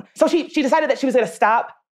it down. So she decided that she was going to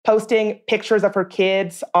stop posting pictures of her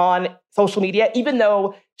kids on social media, even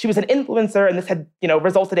though she was an influencer and this had,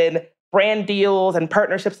 resulted in brand deals and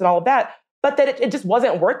partnerships and all of that. But that it just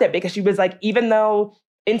wasn't worth it, because she was like, even though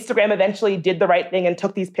Instagram eventually did the right thing and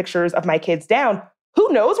took these pictures of my kids down,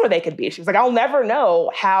 who knows where they could be? She was like, I'll never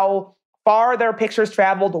know how far their pictures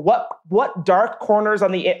traveled, what dark corners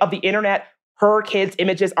of the internet her kids'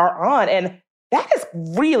 images are on. And that is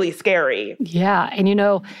really scary. Yeah.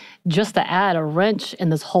 And, just to add a wrench in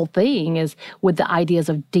this whole thing is with the ideas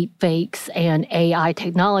of deep fakes and AI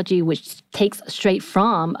technology, which takes straight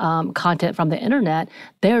from content from the internet.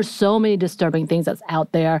 There are so many disturbing things that's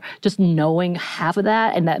out there. Just knowing half of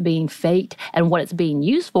that and that being faked and what it's being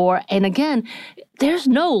used for. And again, there's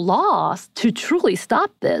no laws to truly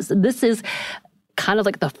stop this. This is kind of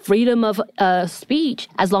like the freedom of speech,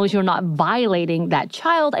 as long as you're not violating that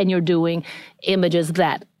child and you're doing images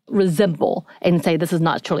that resemble and say this is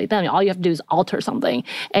not truly them. All you have to do is alter something,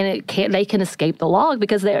 and they can escape the law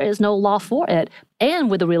because there is no law for it.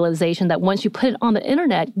 And with the realization that once you put it on the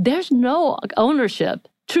internet, there's no ownership,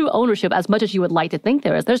 true ownership, as much as you would like to think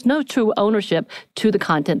there is. There's no true ownership to the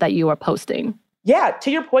content that you are posting. Yeah,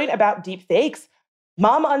 to your point about deep fakes,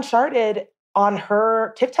 Mom Uncharted on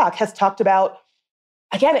her TikTok has talked about,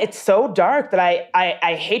 again, it's so dark that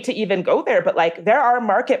I hate to even go there, but like there are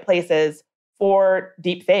marketplaces for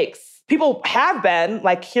deep fakes. People have been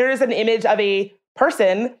like, here's an image of a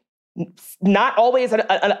person, not always an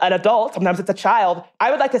adult, sometimes it's a child.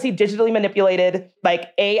 I would like to see digitally manipulated,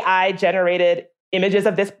 like AI generated images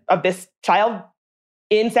of this child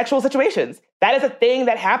in sexual situations. That is a thing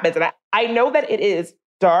that happens. And I know that it is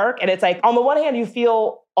dark, and it's like, on the one hand, you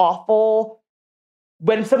feel awful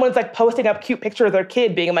when someone's like posting up cute picture of their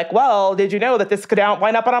kid being like, well, did you know that this could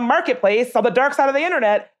wind up on a marketplace on the dark side of the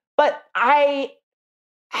internet? But I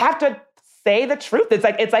have to say the truth.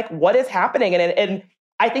 It's like what is happening? And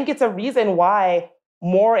I think it's a reason why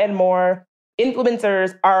more and more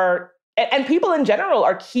influencers are, and people in general,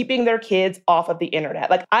 are keeping their kids off of the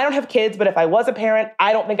internet. Like, I don't have kids, but if I was a parent,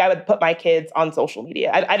 I don't think I would put my kids on social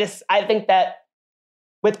media. I think that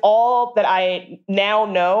with all that I now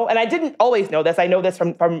know, and I didn't always know this, I know this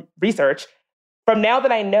from research, from now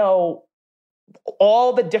that I know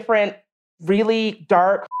all the different really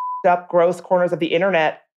dark, up, gross corners of the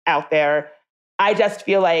internet out there, I just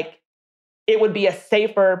feel like it would be a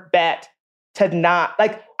safer bet to not,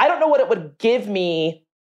 like, I don't know what it would give me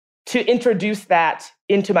to introduce that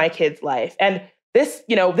into my kid's life. And this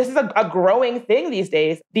is a growing thing these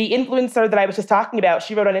days. The influencer that I was just talking about,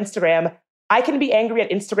 she wrote on Instagram, I can be angry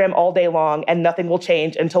at Instagram all day long and nothing will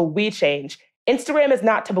change until we change. Instagram is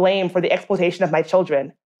not to blame for the exploitation of my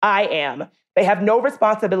children. I am. They have no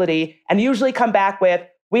responsibility and usually come back with,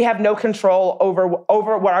 we have no control over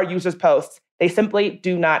what our users post. They simply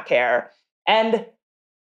do not care. And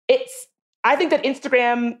I think that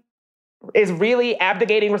Instagram is really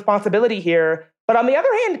abdicating responsibility here. But on the other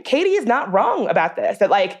hand, Katie is not wrong about this. That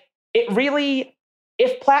like, it really,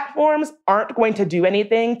 if platforms aren't going to do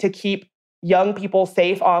anything to keep young people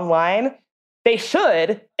safe online, they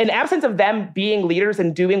should, in absence of them being leaders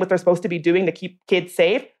and doing what they're supposed to be doing to keep kids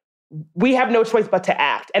safe, we have no choice but to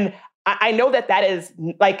act. And I know that is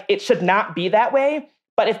like, it should not be that way.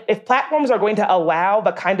 But if platforms are going to allow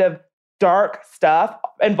the kind of dark stuff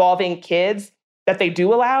involving kids that they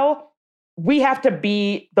do allow, we have to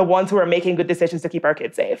be the ones who are making good decisions to keep our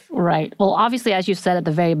kids safe. Right. Well, obviously, as you said at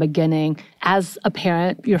the very beginning, as a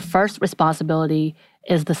parent, your first responsibility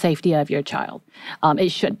is the safety of your child. It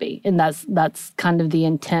should be. And that's kind of the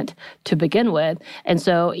intent to begin with. And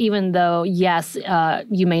so even though, yes,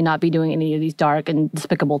 you may not be doing any of these dark and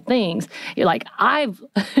despicable things, you're like, I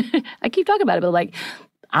keep talking about it, but like,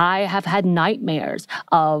 I have had nightmares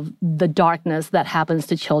of the darkness that happens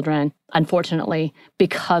to children, unfortunately,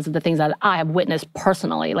 because of the things that I have witnessed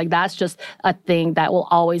personally. Like, that's just a thing that will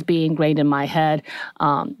always be ingrained in my head.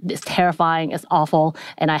 It's terrifying, it's awful,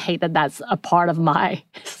 and I hate that that's a part of my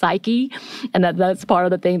psyche, and that's part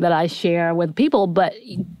of the thing that I share with people. But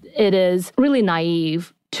it is really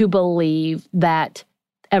naive to believe that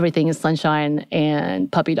everything is sunshine and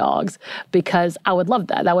puppy dogs, because I would love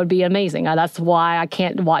that. That would be amazing. That's why I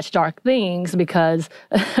can't watch dark things, because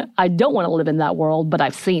I don't want to live in that world, but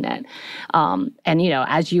I've seen it. And,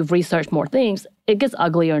 as you've researched more things, it gets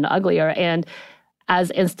uglier and uglier. And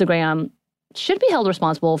as Instagram should be held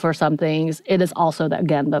responsible for some things, it is also,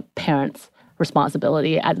 the parent's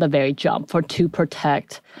responsibility at the very jump to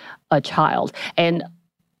protect a child. And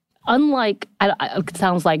unlike, it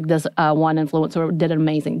sounds like this one influencer did an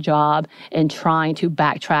amazing job in trying to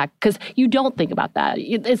backtrack, because you don't think about that.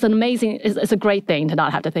 It's a great thing to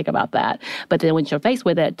not have to think about that. But then when you're faced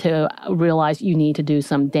with it, to realize you need to do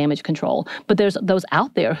some damage control. But there's those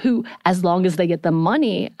out there who, as long as they get the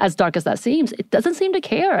money, as dark as that seems, it doesn't seem to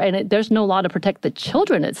care. And there's no law to protect the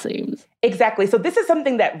children, it seems. Exactly. So this is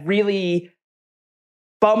something that really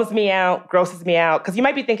bums me out, grosses me out, because you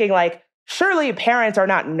might be thinking like, surely parents are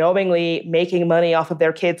not knowingly making money off of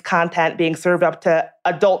their kids' content being served up to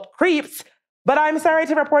adult creeps. But I'm sorry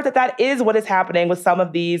to report that is what is happening with some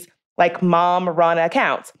of these like mom-run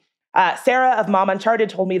accounts. Sarah of Mom Uncharted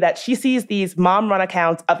told me that she sees these mom-run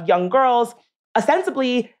accounts of young girls,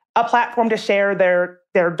 ostensibly a platform to share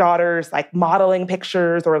their daughters' like modeling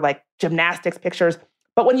pictures or like gymnastics pictures.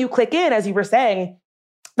 But when you click in, as you were saying,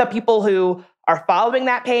 the people who are following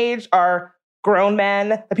that page are grown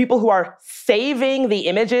men, the people who are saving the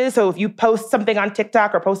images. So if you post something on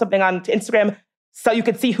TikTok or post something on Instagram, so you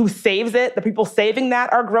can see who saves it, the people saving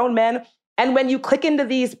that are grown men. And when you click into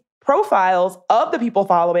these profiles of the people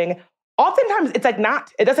following, oftentimes it's like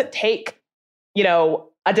it doesn't take,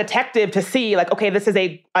 a detective to see like, okay, this is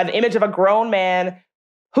an image of a grown man.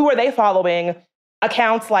 Who are they following?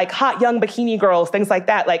 Accounts like hot young bikini girls, things like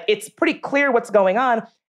that. Like it's pretty clear what's going on.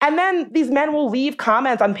 And then these men will leave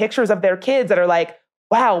comments on pictures of their kids that are like,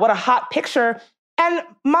 wow, what a hot picture. And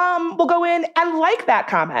mom will go in and like that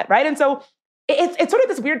comment, right? And so it's sort of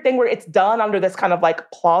this weird thing where it's done under this kind of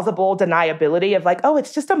like plausible deniability of like, oh,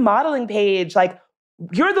 it's just a modeling page. Like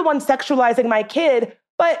you're the one sexualizing my kid,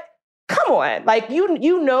 but come on, like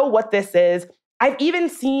you know what this is. I've even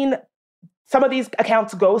seen some of these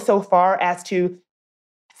accounts go so far as to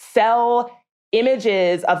sell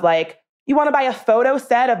images of like, you want to buy a photo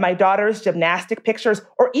set of my daughter's gymnastic pictures,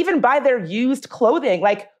 or even buy their used clothing.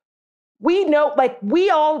 Like we know, like we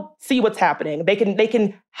all see what's happening. They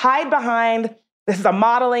can hide behind, this is a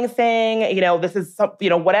modeling thing, this is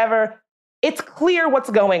whatever. It's clear what's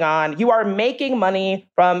going on. You are making money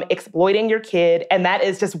from exploiting your kid, and that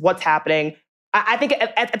is just what's happening. I think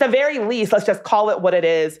at the very least, let's just call it what it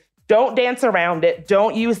is. Don't dance around it.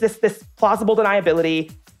 Don't use this plausible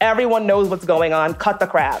deniability. Everyone knows what's going on. Cut the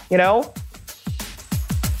crap,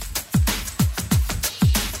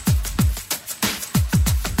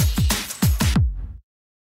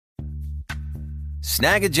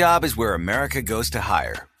 Snag a Job is where America goes to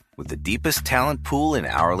hire, with the deepest talent pool in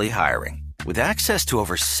hourly hiring. With access to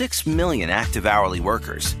over 6 million active hourly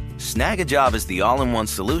workers, Snag a Job is the all-in-one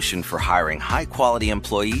solution for hiring high-quality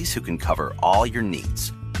employees who can cover all your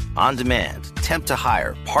needs. On demand, temp to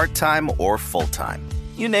hire, part-time or full-time.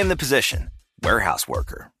 You name the position. Warehouse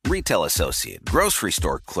worker, retail associate, grocery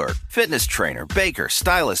store clerk, fitness trainer, baker,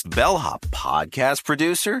 stylist, bellhop, podcast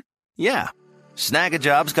producer. Yeah, Snag a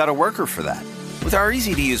Job's got a worker for that. With our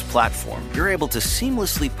easy-to-use platform, you're able to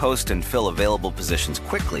seamlessly post and fill available positions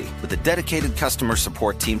quickly with a dedicated customer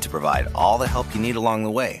support team to provide all the help you need along the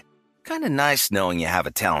way. Kind of nice knowing you have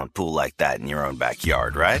a talent pool like that in your own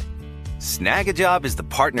backyard, right? Snag a Job is the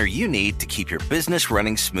partner you need to keep your business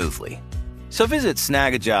running smoothly. So visit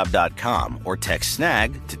snagajob.com or text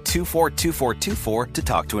snag to 242424 to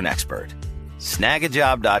talk to an expert.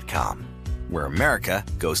 Snagajob.com, where America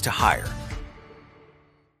goes to hire.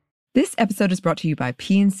 This episode is brought to you by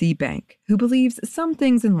PNC Bank, who believes some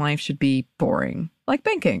things in life should be boring, like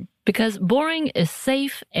banking. Because boring is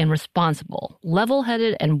safe and responsible,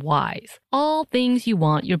 level-headed and wise. All things you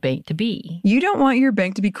want your bank to be. You don't want your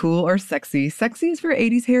bank to be cool or sexy. Sexy is for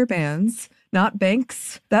 80s hair bands, not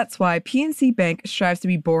banks. That's why PNC Bank strives to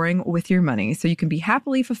be boring with your money so you can be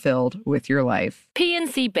happily fulfilled with your life.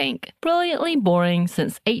 PNC Bank, brilliantly boring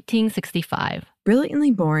since 1865. Brilliantly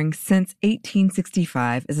Boring Since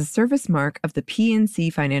 1865 is a service mark of the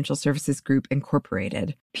PNC Financial Services Group,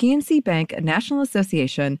 Incorporated. PNC Bank, a National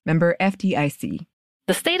Association, member FDIC.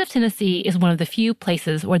 The state of Tennessee is one of the few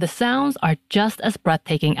places where the sounds are just as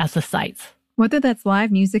breathtaking as the sights. Whether that's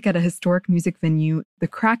live music at a historic music venue, the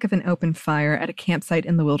crack of an open fire at a campsite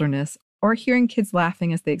in the wilderness, or hearing kids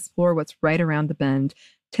laughing as they explore what's right around the bend,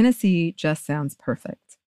 Tennessee just sounds perfect.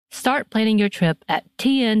 Start planning your trip at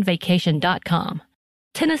tnvacation.com.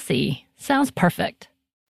 Tennessee sounds perfect.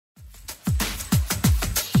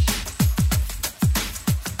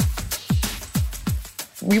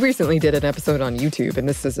 We recently did an episode on YouTube, and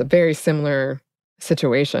this is a very similar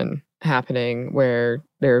situation happening where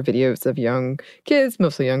there are videos of young kids,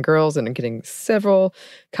 mostly young girls, and I'm getting several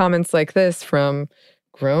comments like this from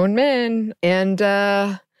grown men. And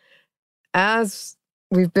as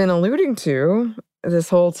we've been alluding to this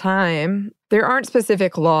whole time, there aren't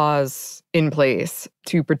specific laws in place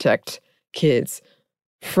to protect kids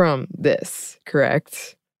from this,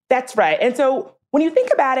 correct? That's right. And so when you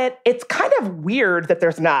think about it, it's kind of weird that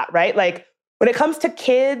there's not, right? Like when it comes to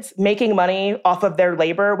kids making money off of their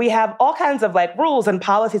labor, we have all kinds of like rules and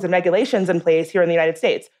policies and regulations in place here in the United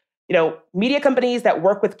States. Media companies that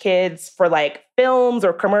work with kids for like films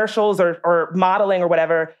or commercials or modeling or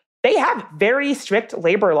whatever, they have very strict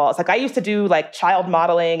labor laws. Like I used to do like child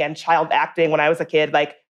modeling and child acting when I was a kid.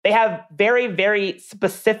 Like they have very, very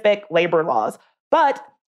specific labor laws. But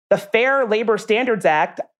the Fair Labor Standards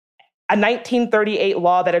Act, a 1938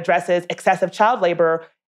 law that addresses excessive child labor,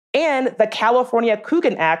 and the California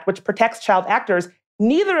Coogan Act, which protects child actors,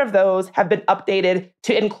 neither of those have been updated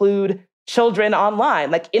to include children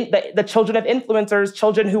online, like the children of influencers,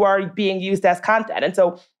 children who are being used as content. And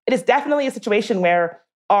so it is definitely a situation where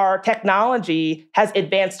our technology has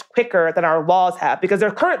advanced quicker than our laws have, because there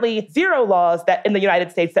are currently 0 laws that in the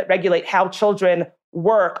United States that regulate how children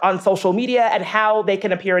work on social media and how they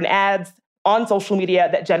can appear in ads on social media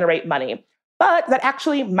that generate money. But that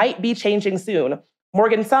actually might be changing soon.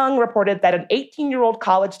 Morgan Sung reported that an 18-year-old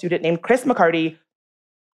college student named Chris McCarty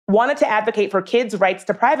wanted to advocate for kids' rights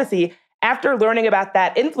to privacy after learning about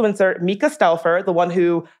that influencer, Mika Stauffer, the one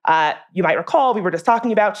who you might recall we were just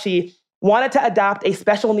talking about. She wanted to adopt a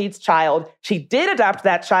special needs child. She did adopt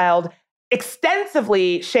that child,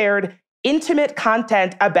 extensively shared intimate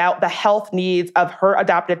content about the health needs of her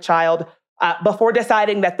adopted child before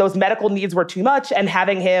deciding that those medical needs were too much and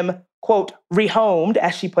having him, quote, rehomed,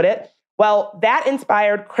 as she put it. Well, that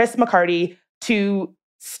inspired Chris McCarty to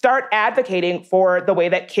start advocating for the way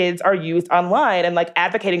that kids are used online and like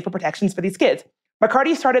advocating for protections for these kids.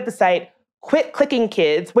 McCarty started the site Quit Clicking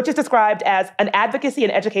Kids, which is described as an advocacy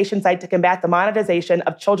and education site to combat the monetization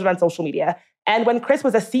of children on social media. And when Chris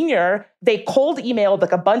was a senior, they cold emailed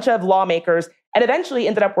like a bunch of lawmakers and eventually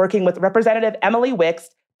ended up working with Representative Emily Wicks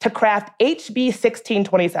to craft HB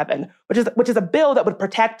 1627, which is a bill that would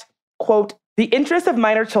protect, quote, the interests of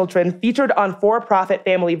minor children featured on for-profit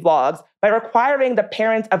family vlogs by requiring the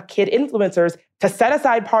parents of kid influencers to set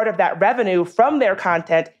aside part of that revenue from their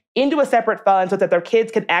content into a separate fund so that their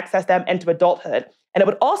kids can access them into adulthood. And it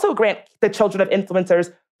would also grant the children of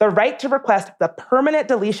influencers the right to request the permanent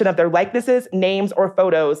deletion of their likenesses, names, or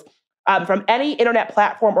photos from any internet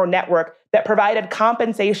platform or network that provided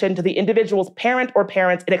compensation to the individual's parent or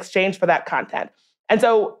parents in exchange for that content. And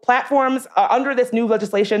so platforms, under this new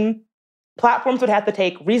legislation, platforms would have to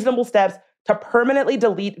take reasonable steps to permanently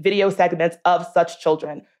delete video segments of such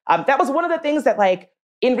children. That was one of the things that, like,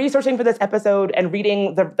 in researching for this episode and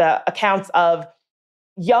reading the accounts of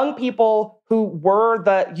young people who were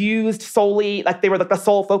used solely, like they were like the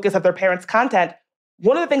sole focus of their parents' content,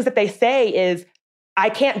 one of the things that they say is, I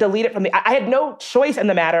can't delete it from I had no choice in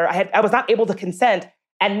the matter. I was not able to consent.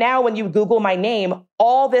 And now when you Google my name,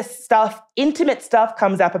 all this stuff, intimate stuff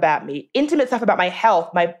comes up about me, intimate stuff about my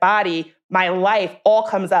health, my body, my life, all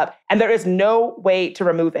comes up. And there is no way to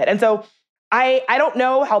remove it. And so I don't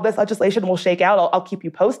know how this legislation will shake out. I'll keep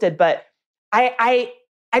you posted. But I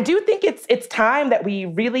do think it's time that we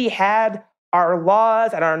really had our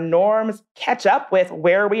laws and our norms catch up with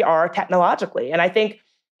where we are technologically. And I think,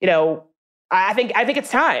 I think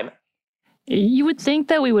it's time. You would think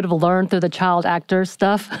that we would have learned through the child actor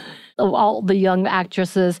stuff, all the young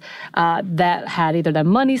actresses that had either their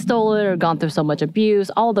money stolen or gone through so much abuse,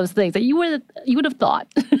 all those things that you would have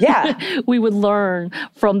thought. Yeah, we would learn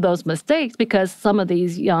from those mistakes, because some of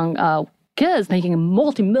these young kids making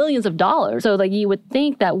multi-millions of dollars. So like you would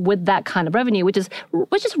think that with that kind of revenue, which is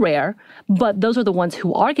rare, but those are the ones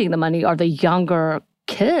who are getting the money are the younger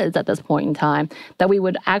kids at this point in time, that we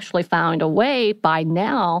would actually find a way by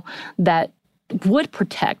now that would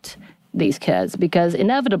protect these kids, because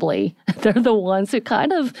inevitably they're the ones who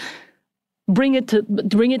kind of bring it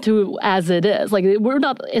to as it is. Like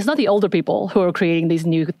it's not the older people who are creating these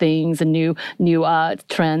new things and new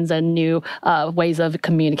trends and new ways of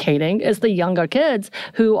communicating. It's the younger kids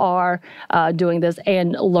who are doing this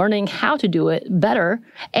and learning how to do it better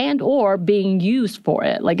and or being used for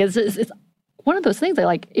it. Like it's one of those things that,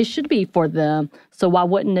 like, it should be for them. So why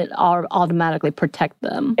wouldn't it automatically protect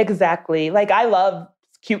them? Exactly. Like, I love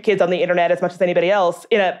cute kids on the internet as much as anybody else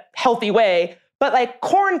in a healthy way. But like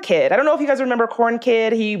Corn Kid, I don't know if you guys remember Corn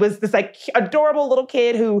Kid. He was this like adorable little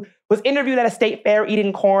kid who was interviewed at a state fair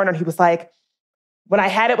eating corn. And he was like, when I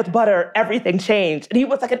had it with butter, everything changed. And he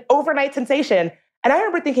was like an overnight sensation. And I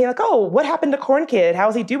remember thinking like, oh, what happened to Corn Kid?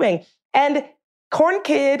 How's he doing? And Corn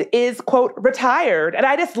Kid is, quote, retired. And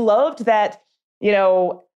I just loved that,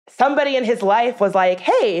 somebody in his life was like,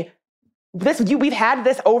 hey, we've had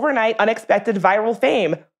this overnight unexpected viral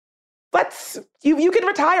fame. But you can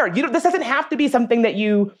retire. This doesn't have to be something that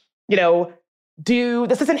you do.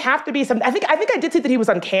 This doesn't have to be something. I think I did see that he was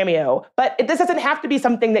on Cameo, but this doesn't have to be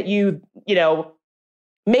something that you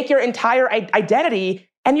make your entire identity.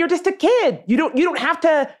 And you're just a kid. You don't have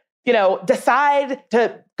to decide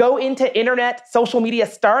to go into internet social media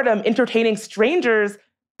stardom, entertaining strangers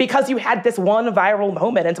because you had this one viral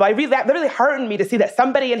moment. And so that really heartened me to see that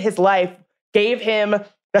somebody in his life gave him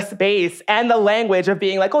the space and the language of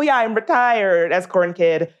being like, oh yeah, I'm retired as Corn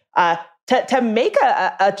Kid, to make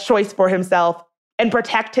a choice for himself and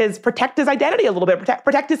protect his identity a little bit,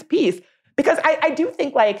 protect his peace. Because I do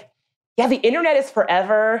think like yeah, the internet is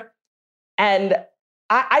forever. And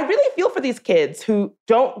I really feel for these kids who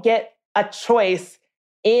don't get a choice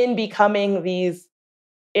in becoming these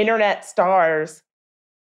internet stars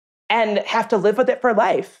and have to live with it for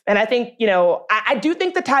life. And I think, I do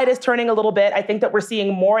think the tide is turning a little bit. I think that we're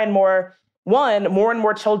seeing more and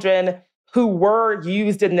more children who were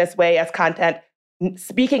used in this way as content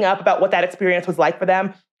speaking up about what that experience was like for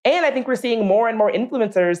them. And I think we're seeing more and more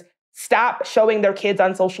influencers stop showing their kids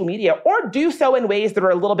on social media or do so in ways that are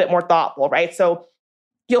a little bit more thoughtful, right? So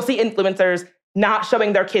you'll see influencers not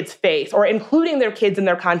showing their kids' face or including their kids in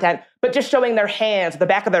their content, but just showing their hands, the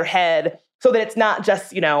back of their head, so that it's not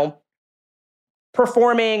just,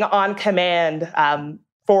 performing on command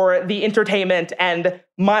for the entertainment and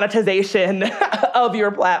monetization of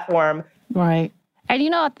your platform. Right.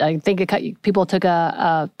 And I think people took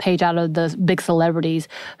a page out of the big celebrities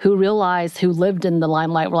who realized, who lived in the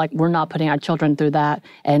limelight, were like, we're not putting our children through that,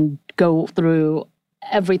 and go through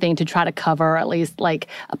everything to try to cover, at least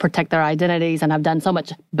protect their identities, and have done so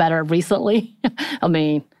much better recently. I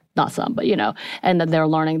mean, not some, but and that they're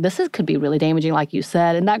learning this could be really damaging, like you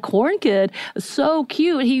said. And that Corn kid, so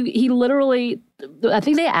cute. He literally, I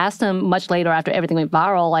think they asked him much later after everything went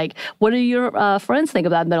viral, like, what do your friends think of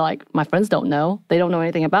that? And they're like, my friends don't know. They don't know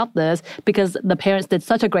anything about this, because the parents did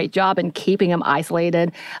such a great job in keeping him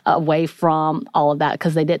isolated away from all of that,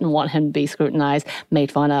 because they didn't want him to be scrutinized,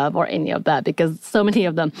 made fun of, or any of that, because so many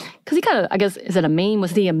of them, because he kind of, I guess, is it a meme?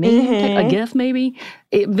 Was he a meme? A GIF maybe?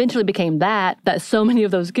 It eventually became that so many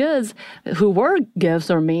of those kids who were GIFs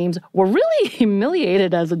or memes were really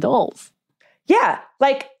humiliated as adults. Yeah,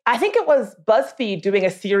 I think it was BuzzFeed doing a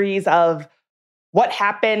series of what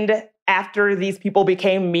happened after these people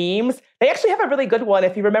became memes. They actually have a really good one.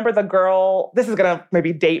 If you remember the girl, this is going to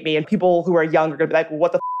maybe date me, and people who are younger are going to be like,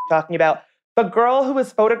 what the f*** are you talking about? The girl who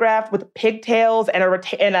was photographed with pigtails and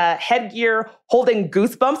a headgear holding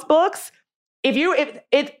Goosebumps books. She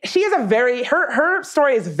is her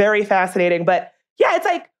story is very fascinating. But yeah, it's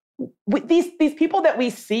like these people that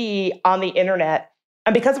we see on the internet,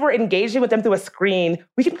 and because we're engaging with them through a screen,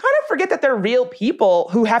 we can kind of forget that they're real people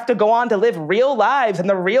who have to go on to live real lives in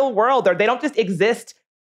the real world, or they don't just exist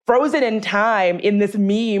frozen in time in this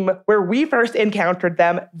meme where we first encountered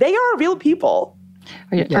them. They are real people.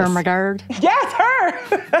 Yes. Ermengarde? Yes, her!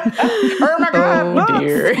 Ermengarde. Oh,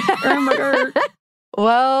 dear. Ermengarde.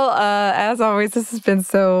 Well, as always, this has been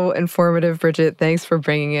so informative, Bridget. Thanks for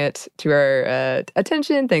bringing it to our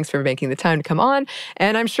attention. Thanks for making the time to come on.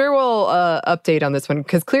 And I'm sure we'll update on this one,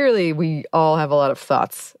 because clearly we all have a lot of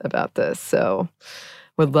thoughts about this. So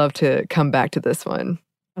would love to come back to this one.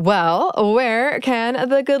 Well, where can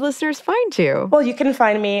the good listeners find you? Well, you can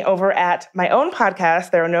find me over at my own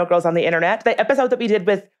podcast, There Are No Girls on the Internet. The episode that we did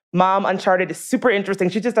with Mom Uncharted is super interesting.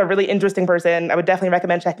 She's just a really interesting person. I would definitely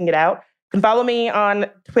recommend checking it out. You can follow me on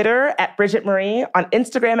Twitter at Bridget Marie, on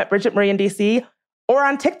Instagram at Bridget Marie in DC, or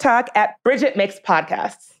on TikTok at Bridget Makes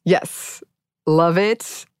Podcasts. Yes. Love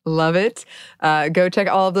it. Love it. Go check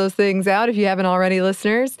all of those things out if you haven't already,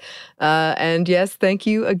 listeners. And yes, thank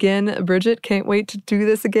you again, Bridget. Can't wait to do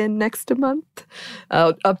this again next month.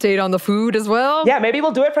 Update on the food as well. Yeah, maybe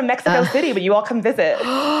we'll do it from Mexico City, but you all come visit.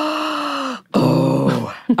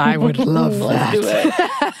 Oh, I would love that. Let's do it.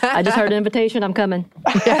 I just heard an invitation. I'm coming.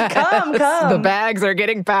 Yes. Come. The bags are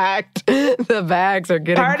getting packed. The bags are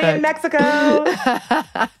getting Party packed. in Mexico.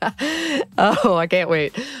 Oh, I can't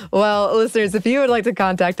wait. Well, listeners, if you would like to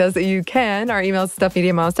contact us, you can. Our email is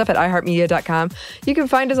stuffmediamomstuff@iheartmedia.com. You can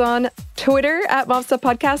find us on Twitter at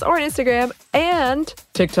momstuffpodcast, or on Instagram and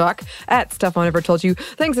TikTok at Stuff I Never Told You.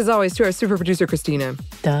 Thanks as always to our super producer, Christina.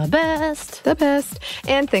 The best. The best.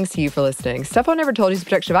 And thanks to you for listening. Stuff I Never Told You is a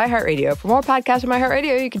production of iHeartRadio. For more podcasts from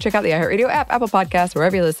iHeartRadio, you can check out the iHeartRadio app, Apple Podcasts,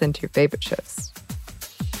 wherever you listen to your favorite shows.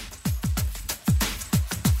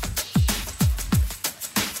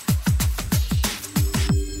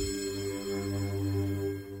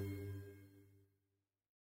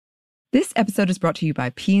 This episode is brought to you by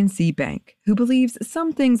PNC Bank, who believes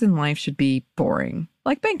some things in life should be boring,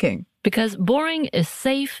 like banking. Because boring is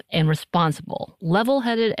safe and responsible,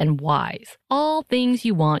 level-headed and wise. All things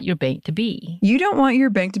you want your bank to be. You don't want your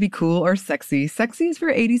bank to be cool or sexy. Sexy is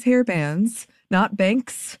for 80s hair bands, not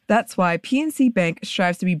banks. That's why PNC Bank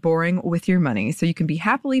strives to be boring with your money, so you can be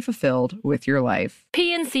happily fulfilled with your life.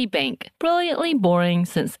 PNC Bank, brilliantly boring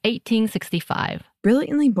since 1865.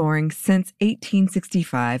 Brilliantly Boring Since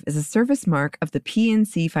 1865 is a service mark of the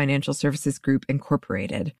PNC Financial Services Group,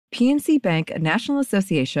 Incorporated. PNC Bank, a National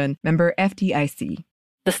Association, member FDIC.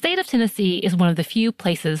 The state of Tennessee is one of the few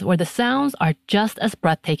places where the sounds are just as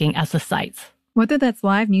breathtaking as the sights. Whether that's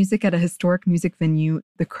live music at a historic music venue,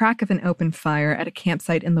 the crack of an open fire at a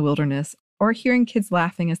campsite in the wilderness, or hearing kids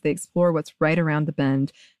laughing as they explore what's right around the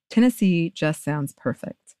bend, Tennessee just sounds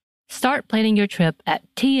perfect. Start planning your trip at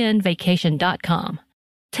tnvacation.com.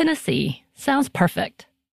 Tennessee sounds perfect.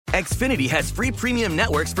 Xfinity has free premium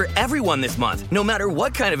networks for everyone this month, no matter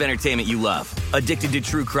what kind of entertainment you love. Addicted to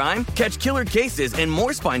true crime? Catch killer cases and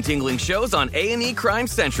more spine-tingling shows on A&E Crime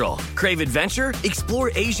Central. Crave adventure?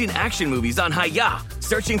 Explore Asian action movies on Hi-YAH.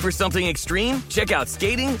 Searching for something extreme? Check out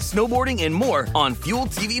skating, snowboarding, and more on Fuel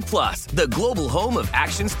TV Plus, the global home of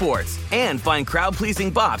action sports. And find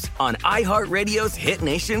crowd-pleasing bops on iHeartRadio's Hit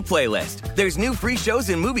Nation playlist. There's new free shows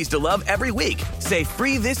and movies to love every week. Say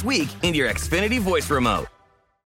free this week in your Xfinity voice remote.